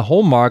dynamics in the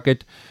home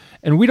market,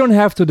 and we don't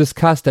have to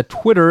discuss that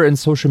Twitter and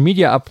social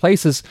media are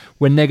places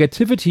where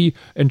negativity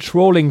and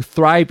trolling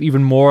thrive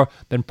even more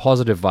than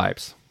positive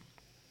vibes.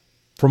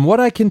 From what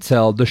I can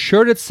tell, the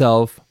shirt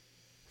itself,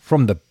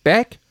 from the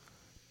back,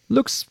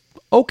 looks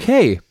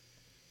okay.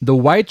 The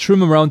white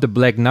trim around the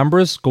black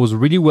numbers goes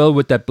really well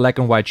with that black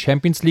and white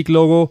Champions League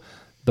logo.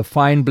 The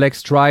fine black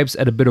stripes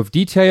add a bit of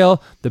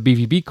detail. The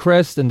BVB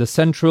crest in the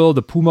central,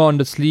 the Puma on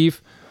the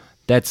sleeve.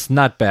 That's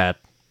not bad.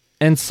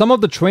 And some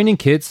of the training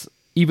kits,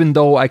 even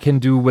though I can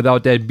do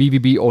without that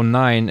BVB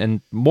 09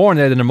 and more on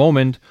that in a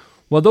moment,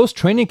 well, those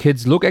training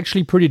kits look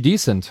actually pretty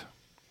decent.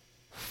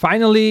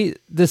 Finally,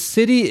 the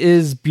city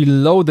is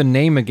below the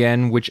name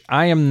again, which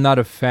I am not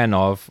a fan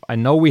of. I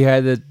know we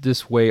had it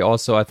this way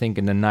also, I think,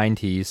 in the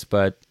 90s,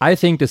 but I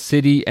think the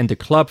city and the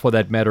club, for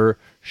that matter,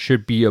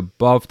 should be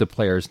above the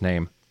player's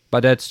name.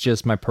 But that's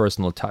just my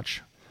personal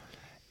touch.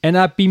 And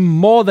I'd be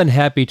more than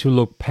happy to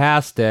look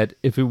past that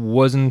if it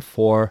wasn't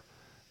for,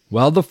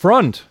 well, the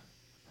front.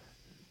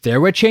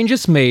 There were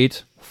changes made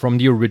from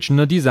the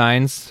original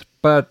designs,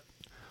 but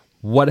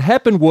what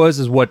happened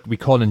is what we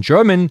call in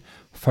German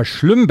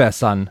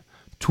verschlimmbessern,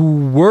 to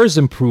worse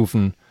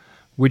improven,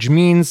 which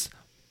means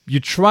you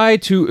try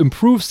to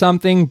improve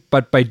something,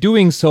 but by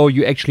doing so,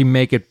 you actually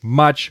make it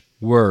much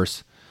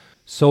worse.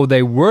 So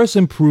they worse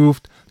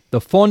improved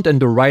the font and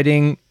the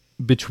writing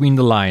between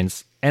the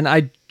lines, and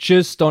I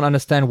just don't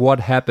understand what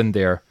happened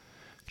there.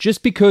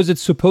 Just because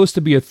it's supposed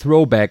to be a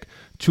throwback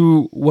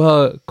to,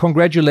 well,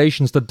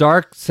 congratulations, the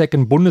dark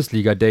second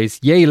Bundesliga days,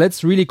 yay,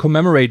 let's really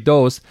commemorate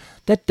those,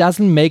 that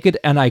doesn't make it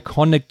an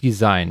iconic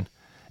design.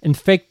 In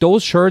fact,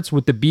 those shirts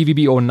with the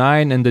BVB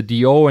 09 and the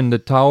DO and the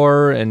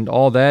tower and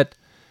all that,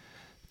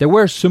 they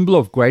were a symbol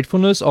of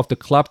gratefulness of the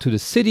club to the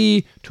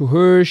city, to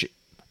Hirsch,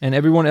 and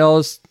everyone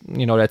else,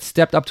 that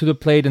stepped up to the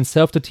plate and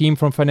saved the team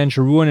from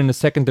financial ruin in the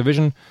second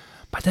division.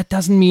 But that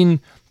doesn't mean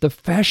the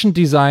fashion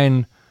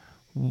design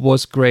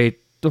was great.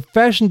 The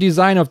fashion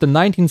design of the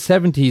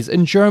 1970s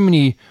in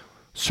Germany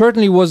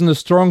certainly wasn't a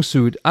strong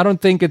suit. I don't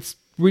think it's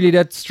really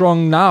that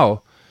strong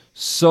now.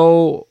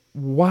 So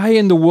why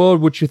in the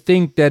world would you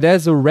think that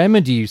as a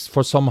remedy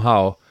for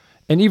somehow,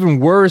 and even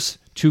worse,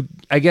 to,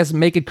 I guess,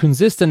 make it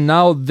consistent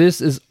now,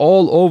 this is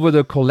all over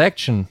the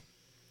collection?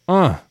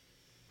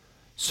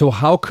 So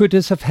how could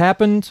this have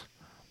happened?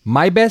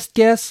 My best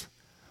guess?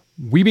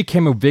 We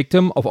became a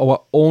victim of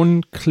our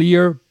own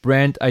clear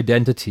brand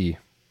identity.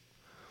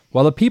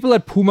 While the people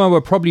at Puma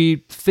were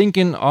probably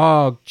thinking,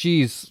 oh,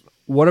 geez,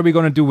 what are we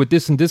going to do with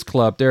this and this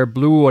club? They're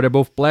blue or they're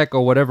both black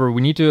or whatever.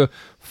 We need to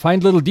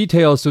find little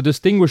details to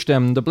distinguish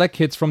them, the black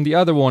kids from the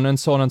other one, and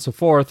so on and so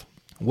forth.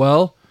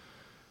 Well,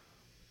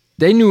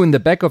 they knew in the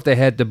back of their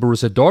head, the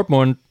Borussia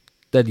Dortmund,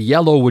 that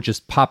yellow would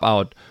just pop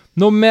out,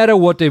 no matter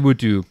what they would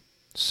do.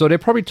 So they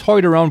probably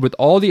toyed around with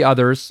all the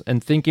others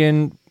and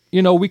thinking,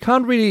 we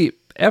can't really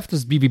F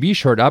this BVB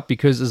shirt up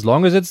because as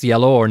long as it's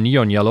yellow or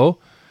neon yellow,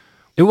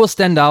 it will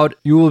stand out.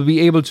 You will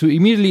be able to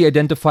immediately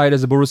identify it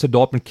as a Borussia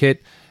Dortmund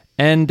kit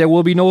and there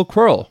will be no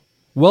quarrel.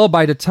 Well,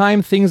 by the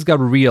time things got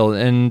real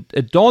and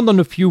it dawned on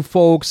a few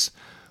folks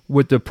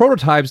with the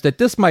prototypes that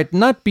this might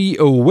not be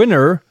a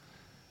winner,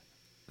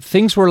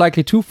 things were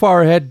likely too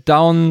far ahead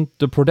down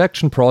the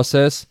production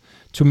process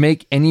to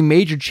make any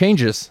major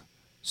changes.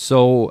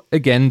 So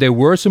again, there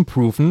were some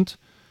improvement.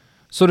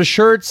 So the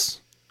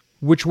shirts,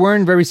 which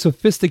weren't very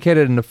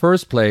sophisticated in the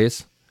first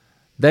place,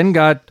 then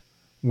got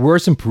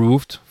worse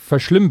improved,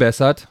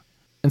 verschlimmbessert.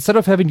 Instead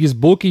of having these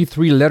bulky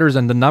 3 letters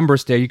and the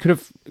numbers there, you could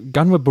have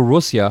gone with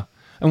Borussia.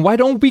 And why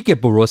don't we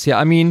get Borussia?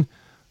 I mean,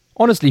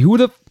 honestly, who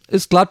the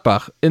is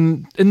Gladbach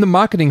in the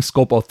marketing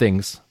scope of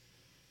things?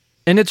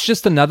 And it's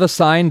just another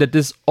sign that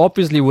this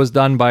obviously was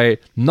done by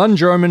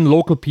non-German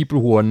local people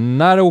who are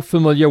not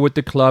familiar with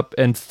the club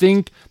and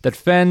think that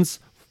fans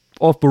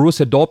of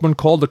Borussia Dortmund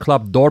call the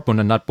club Dortmund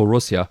and not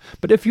Borussia.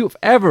 But if you've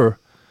ever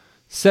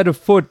set a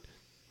foot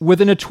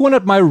within a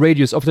 200-mile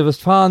radius of the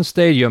Westfalen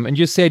Stadium and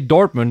you say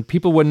Dortmund,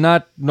 people will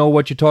not know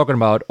what you're talking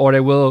about, or they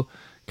will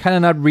kind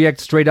of not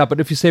react straight up. But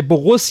if you say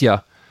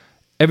Borussia,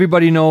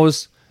 everybody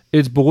knows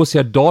it's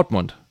Borussia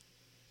Dortmund.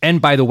 And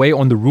by the way,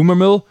 on the rumor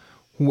mill,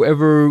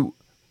 whoever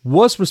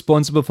was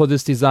responsible for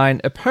this design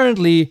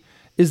apparently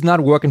is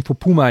not working for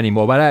Puma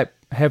anymore, but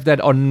I have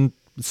that on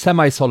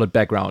semi-solid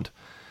background.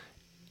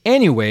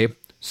 Anyway,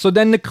 so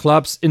then the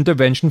club's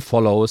intervention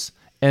follows,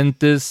 and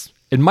this,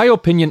 in my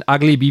opinion,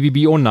 ugly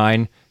BVB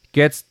 09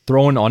 gets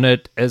thrown on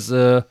it as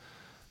a,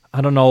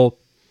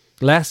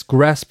 last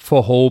grasp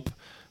for hope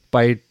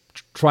by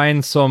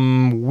trying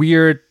some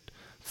weird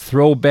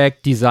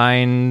throwback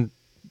design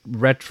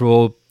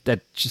retro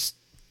that just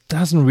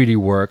doesn't really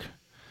work.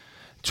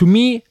 To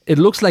me, it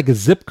looks like a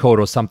zip code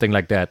or something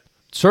like that.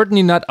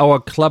 Certainly not our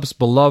club's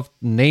beloved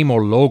name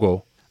or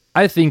logo.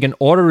 I think in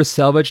order to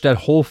salvage that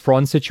whole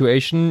front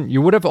situation,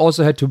 you would have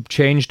also had to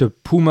change the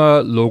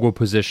Puma logo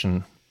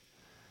position.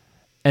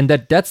 And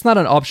that's not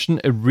an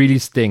option, it really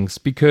stinks,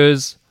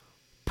 because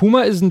Puma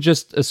isn't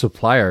just a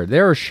supplier.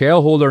 They're a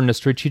shareholder and a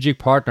strategic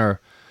partner.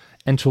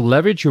 And to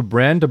leverage your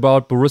brand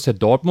about Borussia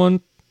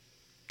Dortmund,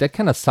 that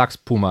kind of sucks,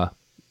 Puma.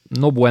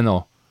 No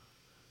bueno.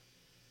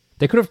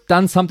 They could have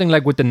done something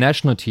like with the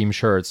national team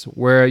shirts,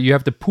 where you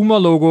have the Puma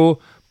logo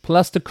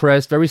plus the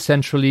crest very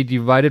centrally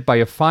divided by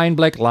a fine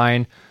black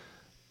line.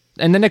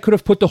 And then they could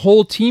have put the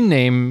whole team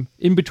name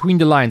in between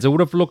the lines. It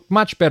would have looked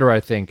much better, I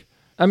think.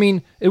 I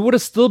mean, it would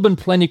have still been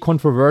plenty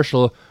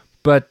controversial,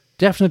 but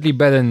definitely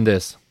better than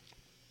this.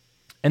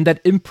 And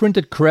that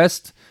imprinted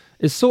crest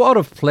is so out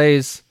of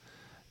place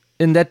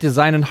in that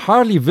design and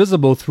hardly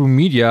visible through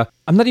media.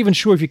 I'm not even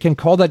sure if you can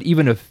call that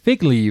even a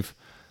fig leaf.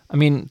 I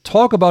mean,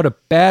 talk about a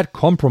bad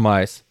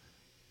compromise.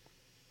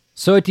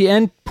 So at the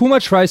end, Puma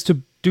tries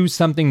to do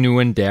something new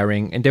and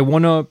daring, and they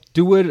want to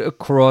do it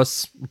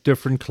across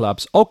different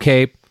clubs.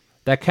 Okay,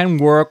 that can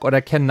work or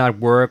that cannot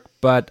work,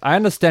 but I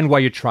understand why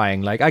you're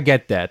trying. Like, I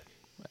get that.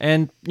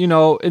 And,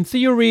 in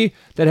theory,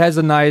 that has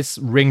a nice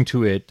ring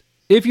to it.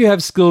 If you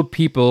have skilled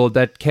people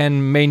that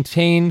can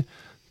maintain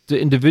the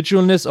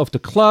individualness of the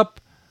club,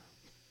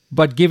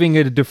 but giving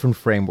it a different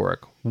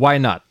framework, why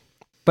not?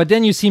 But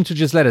then you seem to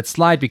just let it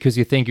slide because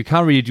you think you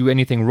can't really do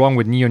anything wrong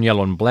with neon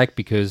yellow and black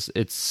because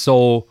it's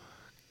so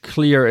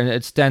clear and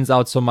it stands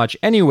out so much.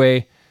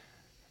 Anyway,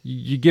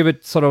 you give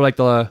it sort of like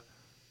the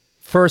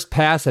first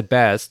pass at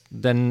best,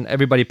 then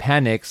everybody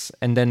panics,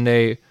 and then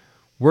they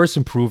worse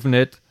improving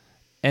it,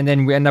 and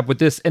then we end up with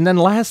this. And then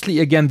lastly,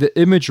 again, the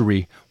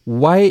imagery.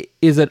 Why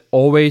is it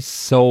always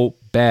so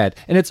bad?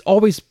 And it's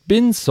always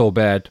been so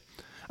bad.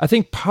 I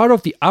think part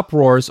of the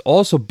uproar is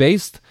also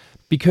based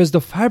because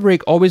the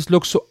fabric always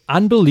looks so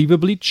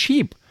unbelievably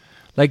cheap.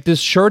 Like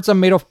these shirts are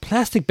made of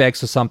plastic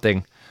bags or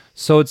something.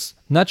 So it's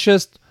not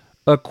just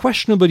a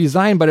questionable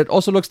design, but it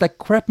also looks like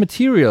crap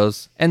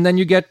materials. And then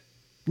you get,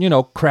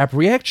 crap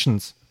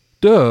reactions.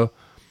 Duh.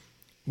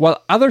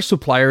 While other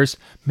suppliers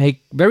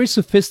make very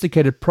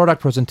sophisticated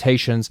product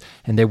presentations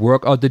and they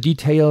work out the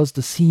details,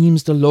 the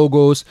seams, the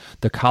logos,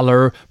 the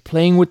color,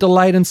 playing with the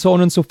light and so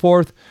on and so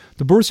forth,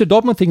 the Borussia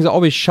Dortmund things are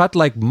always shot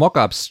like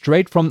mock-ups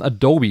straight from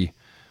Adobe.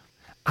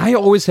 I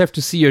always have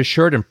to see a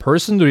shirt in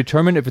person to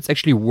determine if it's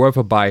actually worth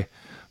a buy.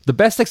 The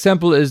best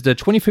example is the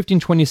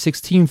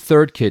 2015-2016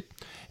 third kit.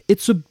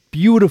 It's a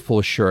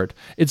beautiful shirt.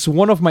 It's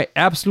one of my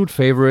absolute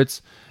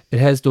favorites. It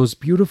has those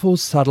beautiful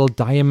subtle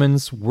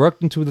diamonds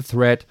worked into the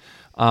thread,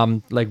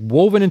 like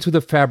woven into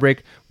the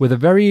fabric with a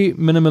very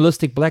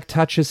minimalistic black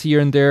touches here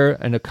and there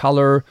and a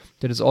color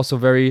that is also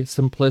very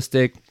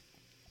simplistic.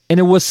 And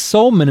it was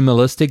so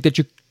minimalistic that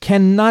you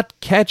cannot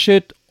catch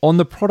it on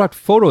the product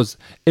photos.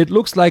 It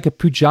looks like a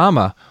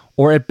pajama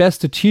or at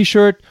best a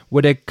t-shirt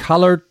where they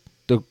colored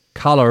the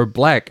color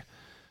black.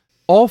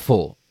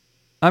 Awful.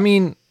 I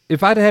mean,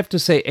 if I'd have to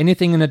say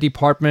anything in a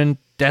department,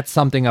 that's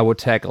something I would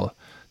tackle.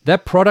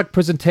 That product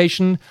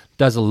presentation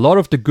does a lot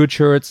of the good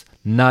shirts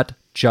not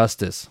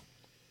justice.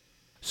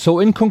 So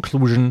in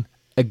conclusion,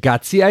 a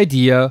gutsy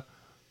idea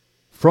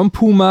from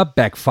Puma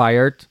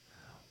backfired.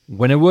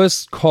 When it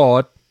was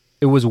caught,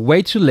 it was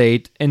way too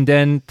late, and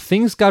then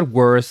things got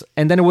worse,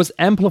 and then it was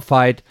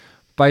amplified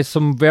by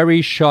some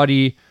very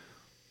shoddy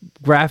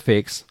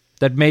graphics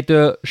that made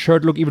the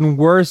shirt look even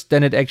worse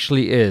than it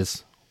actually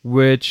is,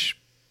 which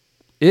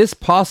is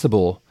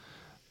possible.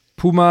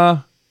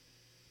 Puma,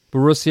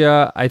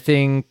 Borussia, I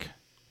think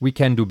we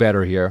can do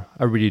better here.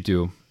 I really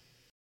do.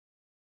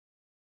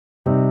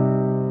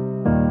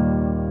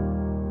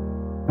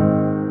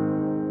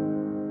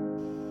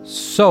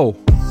 So,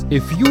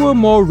 if you're a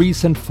more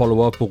recent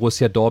follower of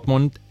Borussia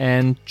Dortmund,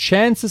 and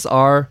chances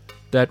are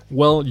that,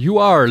 well, you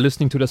are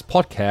listening to this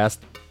podcast,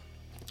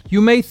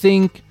 you may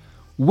think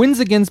wins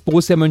against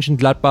Borussia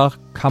Mönchengladbach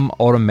come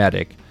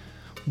automatic.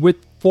 With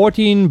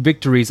 14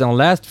 victories in the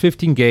last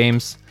 15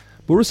 games,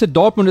 Borussia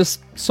Dortmund is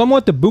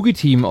somewhat the boogie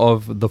team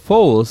of the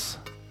Fohls.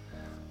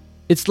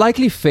 It's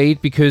likely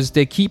fate because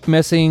they keep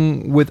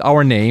messing with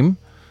our name.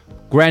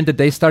 Granted,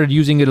 they started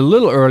using it a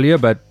little earlier,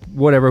 but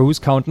whatever, who's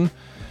counting?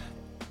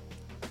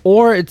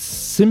 Or it's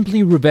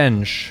simply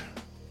revenge,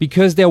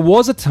 because there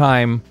was a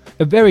time,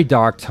 a very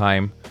dark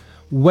time,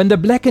 when the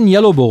black and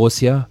yellow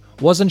Borussia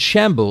was in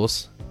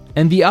shambles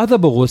and the other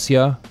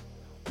Borussia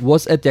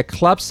was at their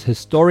club's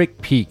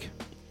historic peak.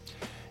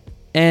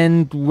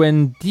 And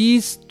when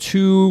these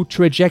two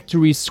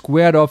trajectories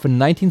squared off in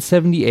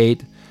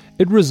 1978,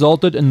 it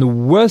resulted in the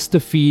worst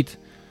defeat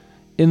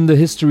in the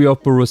history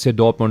of Borussia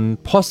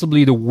Dortmund,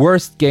 possibly the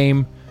worst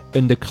game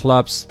in the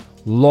club's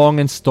long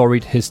and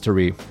storied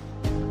history.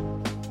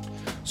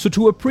 So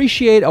to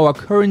appreciate our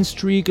current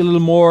streak a little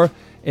more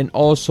and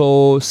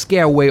also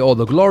scare away all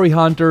the glory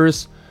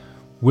hunters,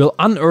 we'll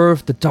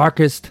unearth the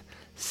darkest,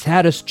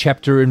 saddest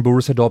chapter in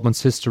Borussia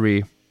Dortmund's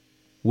history.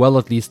 Well,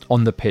 at least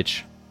on the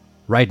pitch,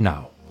 right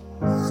now.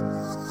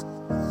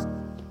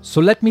 So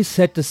let me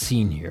set the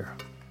scene here.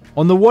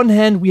 On the one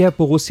hand, we have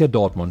Borussia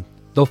Dortmund,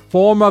 the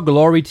former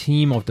glory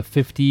team of the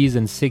 50s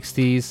and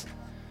 60s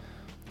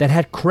that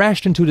had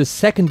crashed into the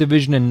second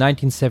division in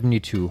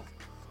 1972.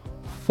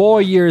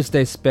 4 years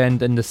they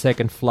spent in the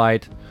second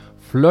flight,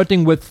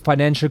 flirting with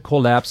financial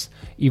collapse,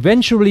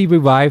 eventually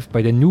revived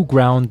by the new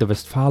ground, the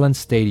Westfalen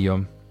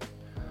Stadium.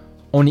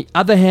 On the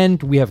other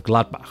hand, we have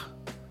Gladbach,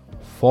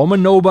 former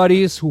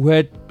nobodies who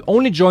had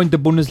only joined the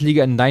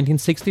Bundesliga in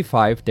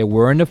 1965. They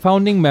weren't a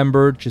founding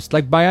member, just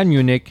like Bayern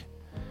Munich,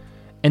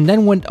 and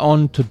then went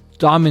on to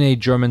dominate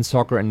German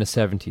soccer in the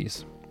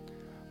 70s.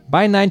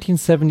 By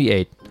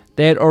 1978,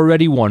 they had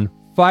already won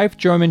 5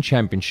 German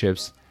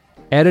championships,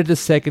 added a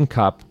second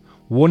cup,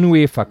 one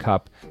UEFA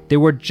Cup. They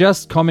were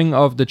just coming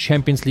off the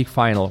Champions League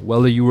final,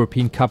 well, the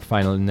European Cup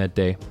final in that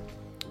day.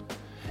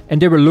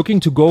 And they were looking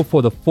to go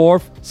for the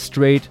 4th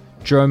straight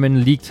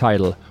German league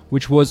title,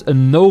 which was a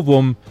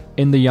novum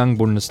in the young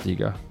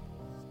Bundesliga.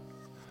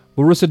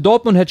 Borussia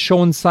Dortmund had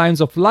shown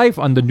signs of life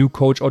under new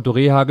coach Otto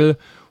Rehhagel,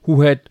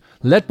 who had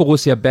led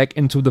Borussia back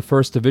into the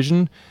first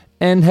division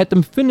and had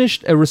them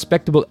finished a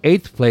respectable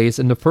 8th place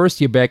in the first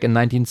year back in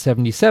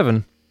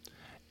 1977.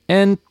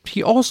 And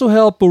he also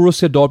helped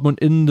Borussia Dortmund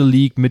in the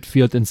league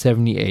midfield in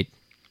 78.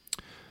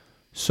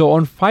 So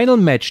on final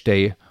match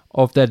day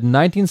of that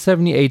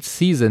 1978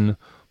 season,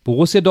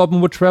 Borussia Dortmund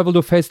would travel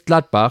to face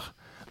Gladbach,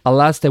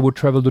 alas they would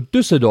travel to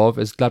Düsseldorf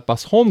as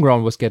Gladbach's home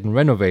ground was getting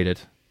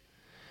renovated.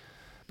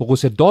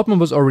 Borussia Dortmund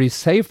was already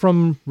safe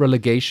from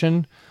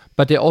relegation,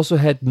 but they also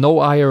had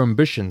no higher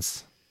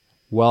ambitions.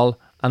 Well,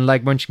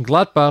 unlike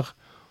Mönchengladbach,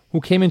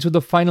 who came into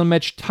the final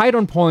match tied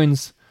on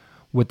points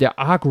with their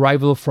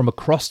arch-rival from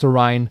across the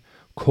Rhine,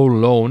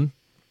 Cologne.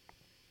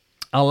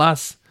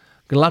 Alas,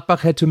 Gladbach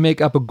had to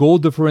make up a goal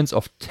difference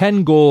of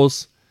 10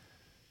 goals.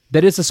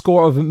 That is a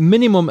score of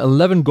minimum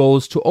 11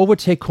 goals to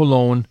overtake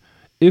Cologne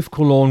if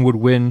Cologne would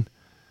win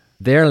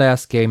their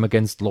last game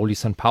against lowly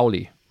St.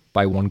 Pauli,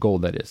 by 1 goal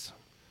that is.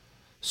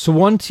 So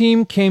one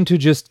team came to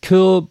just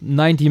kill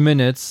 90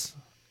 minutes,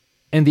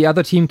 and the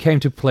other team came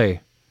to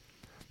play.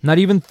 Not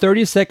even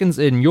 30 seconds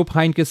in, Jupp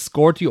Heynckes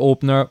scored the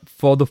opener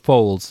for the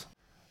Fohls.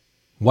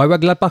 Why were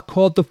Gladbach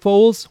called the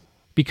Fohls?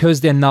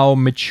 Because their now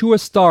mature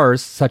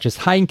stars, such as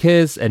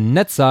Heynckes and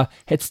Netzer,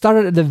 had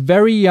started at a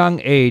very young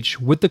age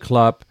with the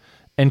club,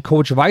 and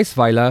coach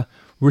Weisweiler,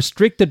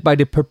 restricted by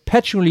the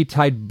perpetually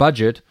tight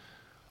budget,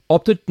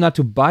 opted not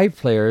to buy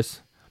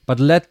players, but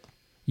let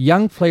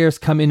young players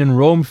come in and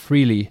roam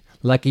freely,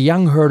 like a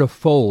young herd of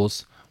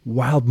foals,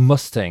 wild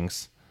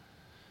mustangs.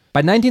 By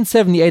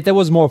 1978 there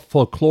was more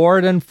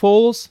folklore than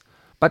foals,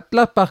 but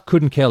Gladbach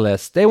couldn't care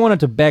less. They wanted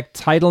to bag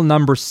title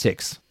number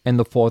 6 and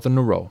the 4th in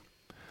a row.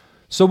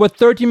 So with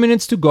 30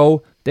 minutes to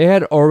go, they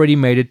had already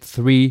made it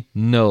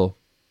 3-0.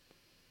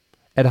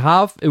 At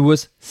half, it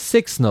was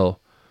 6-0.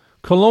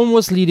 Cologne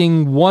was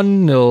leading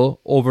 1-0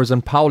 over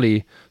St.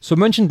 Pauli, so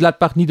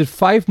Mönchengladbach needed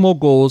 5 more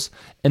goals,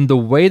 and the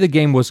way the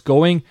game was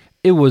going,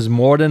 it was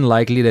more than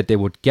likely that they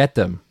would get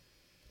them.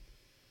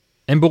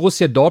 And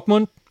Borussia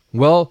Dortmund?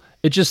 Well,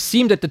 it just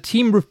seemed that the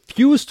team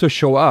refused to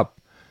show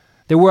up.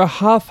 They were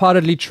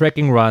half-heartedly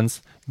tracking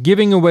runs,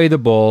 giving away the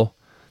ball.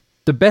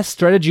 The best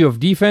strategy of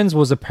defense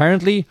was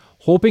apparently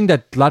hoping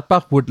that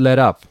Gladbach would let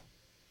up.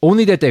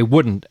 Only that they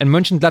wouldn't, and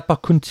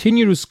Mönchengladbach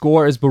continued to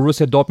score as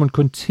Borussia Dortmund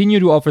continued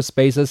to offer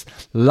spaces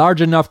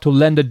large enough to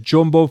land a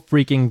jumbo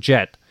freaking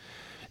jet.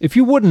 If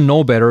you wouldn't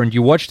know better and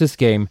you watched this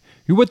game,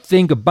 you would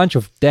think a bunch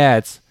of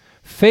dads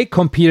fake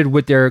competed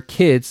with their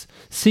kids,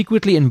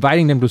 secretly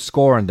inviting them to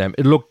score on them.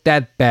 It looked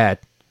that bad.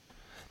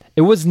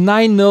 It was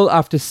 9-0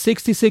 after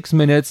 66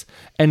 minutes,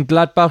 and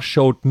Gladbach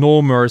showed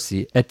no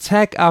mercy.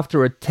 Attack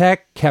after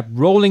attack kept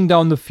rolling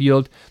down the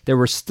field. They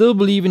were still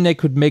believing they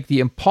could make the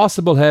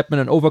impossible happen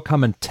and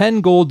overcome a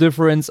 10-goal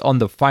difference on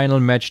the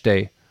final match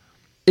day.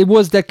 It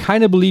was that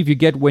kind of belief you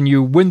get when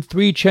you win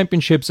 3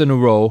 championships in a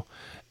row,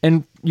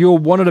 and you're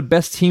one of the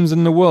best teams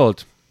in the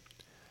world.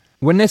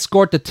 When they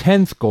scored the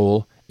 10th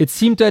goal, it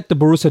seemed that the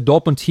Borussia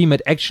Dortmund team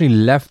had actually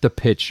left the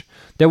pitch.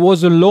 There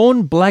was a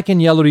lone black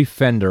and yellow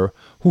defender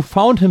who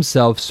found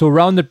himself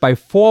surrounded by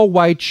 4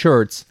 white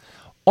shirts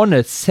on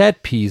a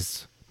set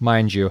piece,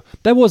 mind you.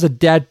 That was a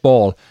dead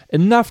ball,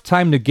 enough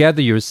time to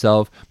gather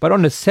yourself, but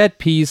on a set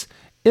piece,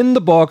 in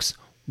the box,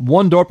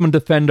 1 Dortmund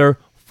defender,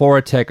 4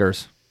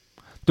 attackers.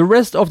 The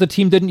rest of the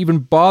team didn't even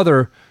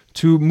bother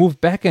to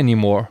move back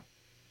anymore.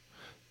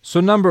 So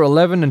number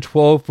 11 and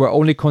 12 were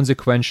only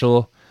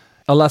consequential.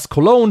 Alas,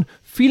 Cologne,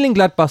 feeling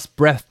Gladbach's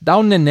breath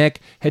down their neck,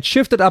 had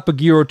shifted up a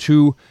gear or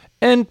two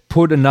and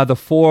put another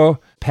 4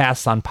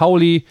 past St.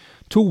 Pauli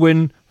to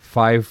win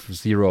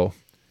 5-0.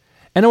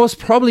 And it was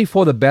probably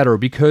for the better,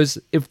 because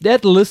if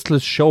that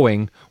listless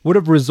showing would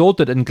have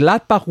resulted in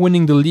Gladbach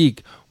winning the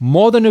league,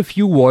 more than a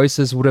few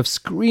voices would have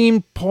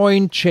screamed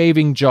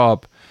point-shaving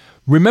job.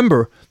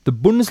 Remember, the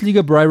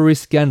Bundesliga bribery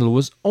scandal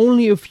was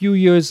only a few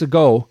years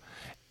ago,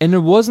 and it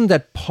wasn't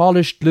that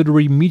polished,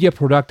 glittery media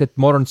product that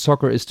modern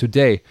soccer is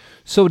today,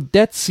 so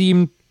that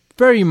seemed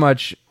very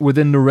much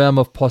within the realm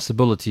of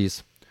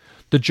possibilities.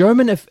 The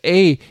German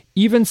FA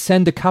even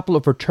sent a couple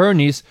of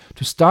attorneys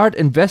to start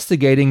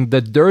investigating the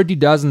dirty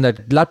dozen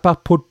that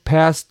Gladbach put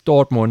past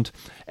Dortmund,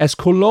 as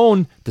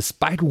Cologne,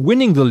 despite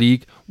winning the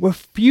league, were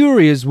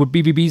furious with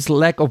BVB's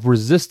lack of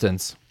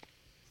resistance.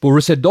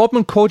 Borussia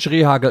Dortmund coach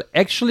Rehhagel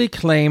actually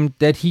claimed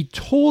that he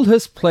told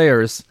his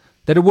players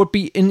that it would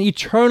be an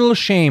eternal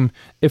shame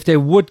if they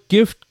would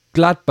give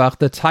Gladbach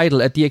the title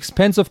at the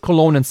expense of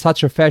Cologne in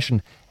such a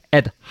fashion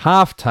at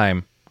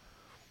halftime.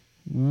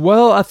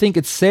 Well, I think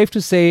it's safe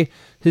to say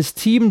his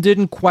team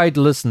didn't quite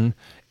listen,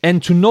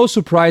 and to no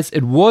surprise,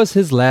 it was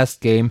his last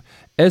game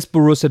as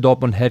Borussia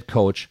Dortmund head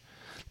coach.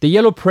 The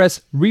yellow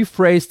press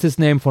rephrased his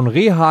name from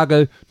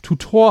Rehhagel to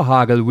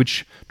Torhagel,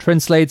 which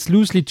translates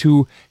loosely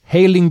to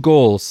hailing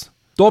goals.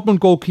 Dortmund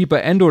goalkeeper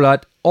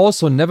Endolat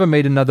also never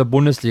made another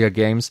Bundesliga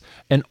games,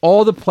 and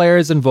all the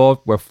players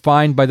involved were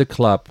fined by the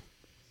club.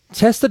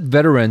 Tested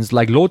veterans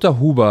like Lothar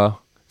Huber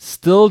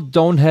still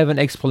don't have an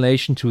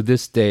explanation to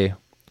this day.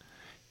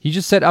 He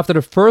just said after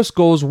the first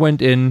goals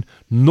went in,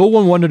 no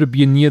one wanted to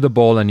be near the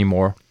ball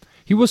anymore.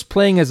 He was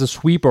playing as a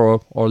sweeper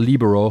or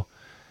libero,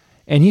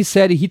 and he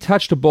said he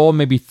touched the ball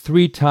maybe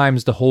 3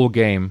 times the whole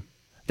game.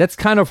 That's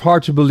kind of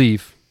hard to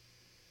believe,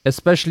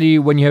 especially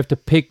when you have to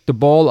pick the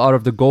ball out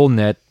of the goal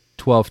net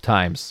 12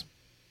 times.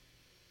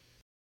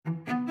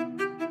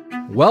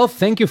 Well,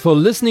 thank you for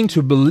listening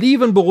to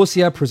Believe in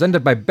Borussia,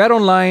 presented by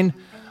BetOnline.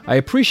 I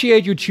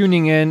appreciate you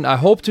tuning in. I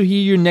hope to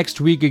hear you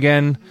next week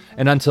again.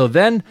 And until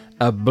then,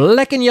 a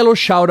black and yellow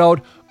shout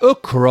out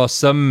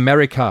across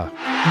America.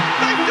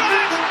 They've done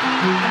it!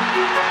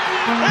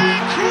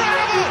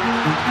 Incredible!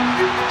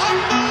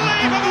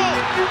 Unbelievable!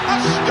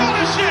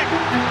 Astonishing!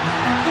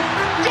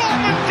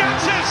 Dortmund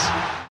dancers!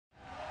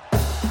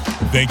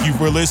 Thank you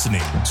for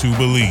listening to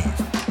Believe.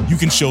 You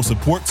can show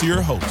support to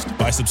your host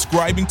by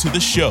subscribing to the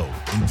show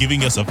and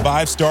giving us a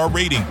 5-star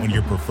rating on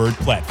your preferred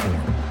platform.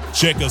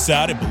 Check us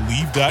out at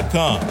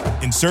Believe.com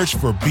and search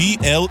for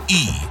BLEAV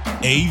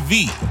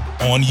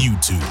on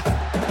YouTube.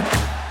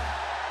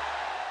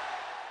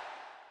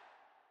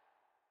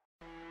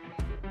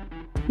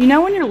 You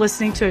know when you're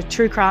listening to a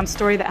true crime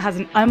story that has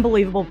an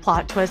unbelievable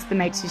plot twist that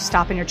makes you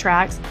stop in your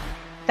tracks?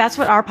 That's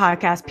what our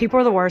podcast, People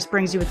Are the Worst,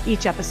 brings you with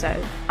each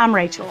episode. I'm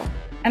Rachel.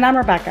 And I'm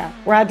Rebecca.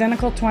 We're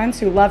identical twins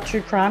who love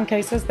true crime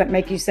cases that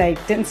make you say,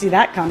 didn't see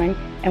that coming,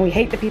 and we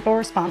hate the people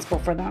responsible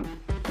for them.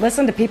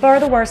 Listen to People Are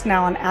the Worst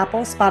now on Apple,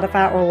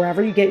 Spotify, or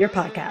wherever you get your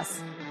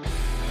podcasts.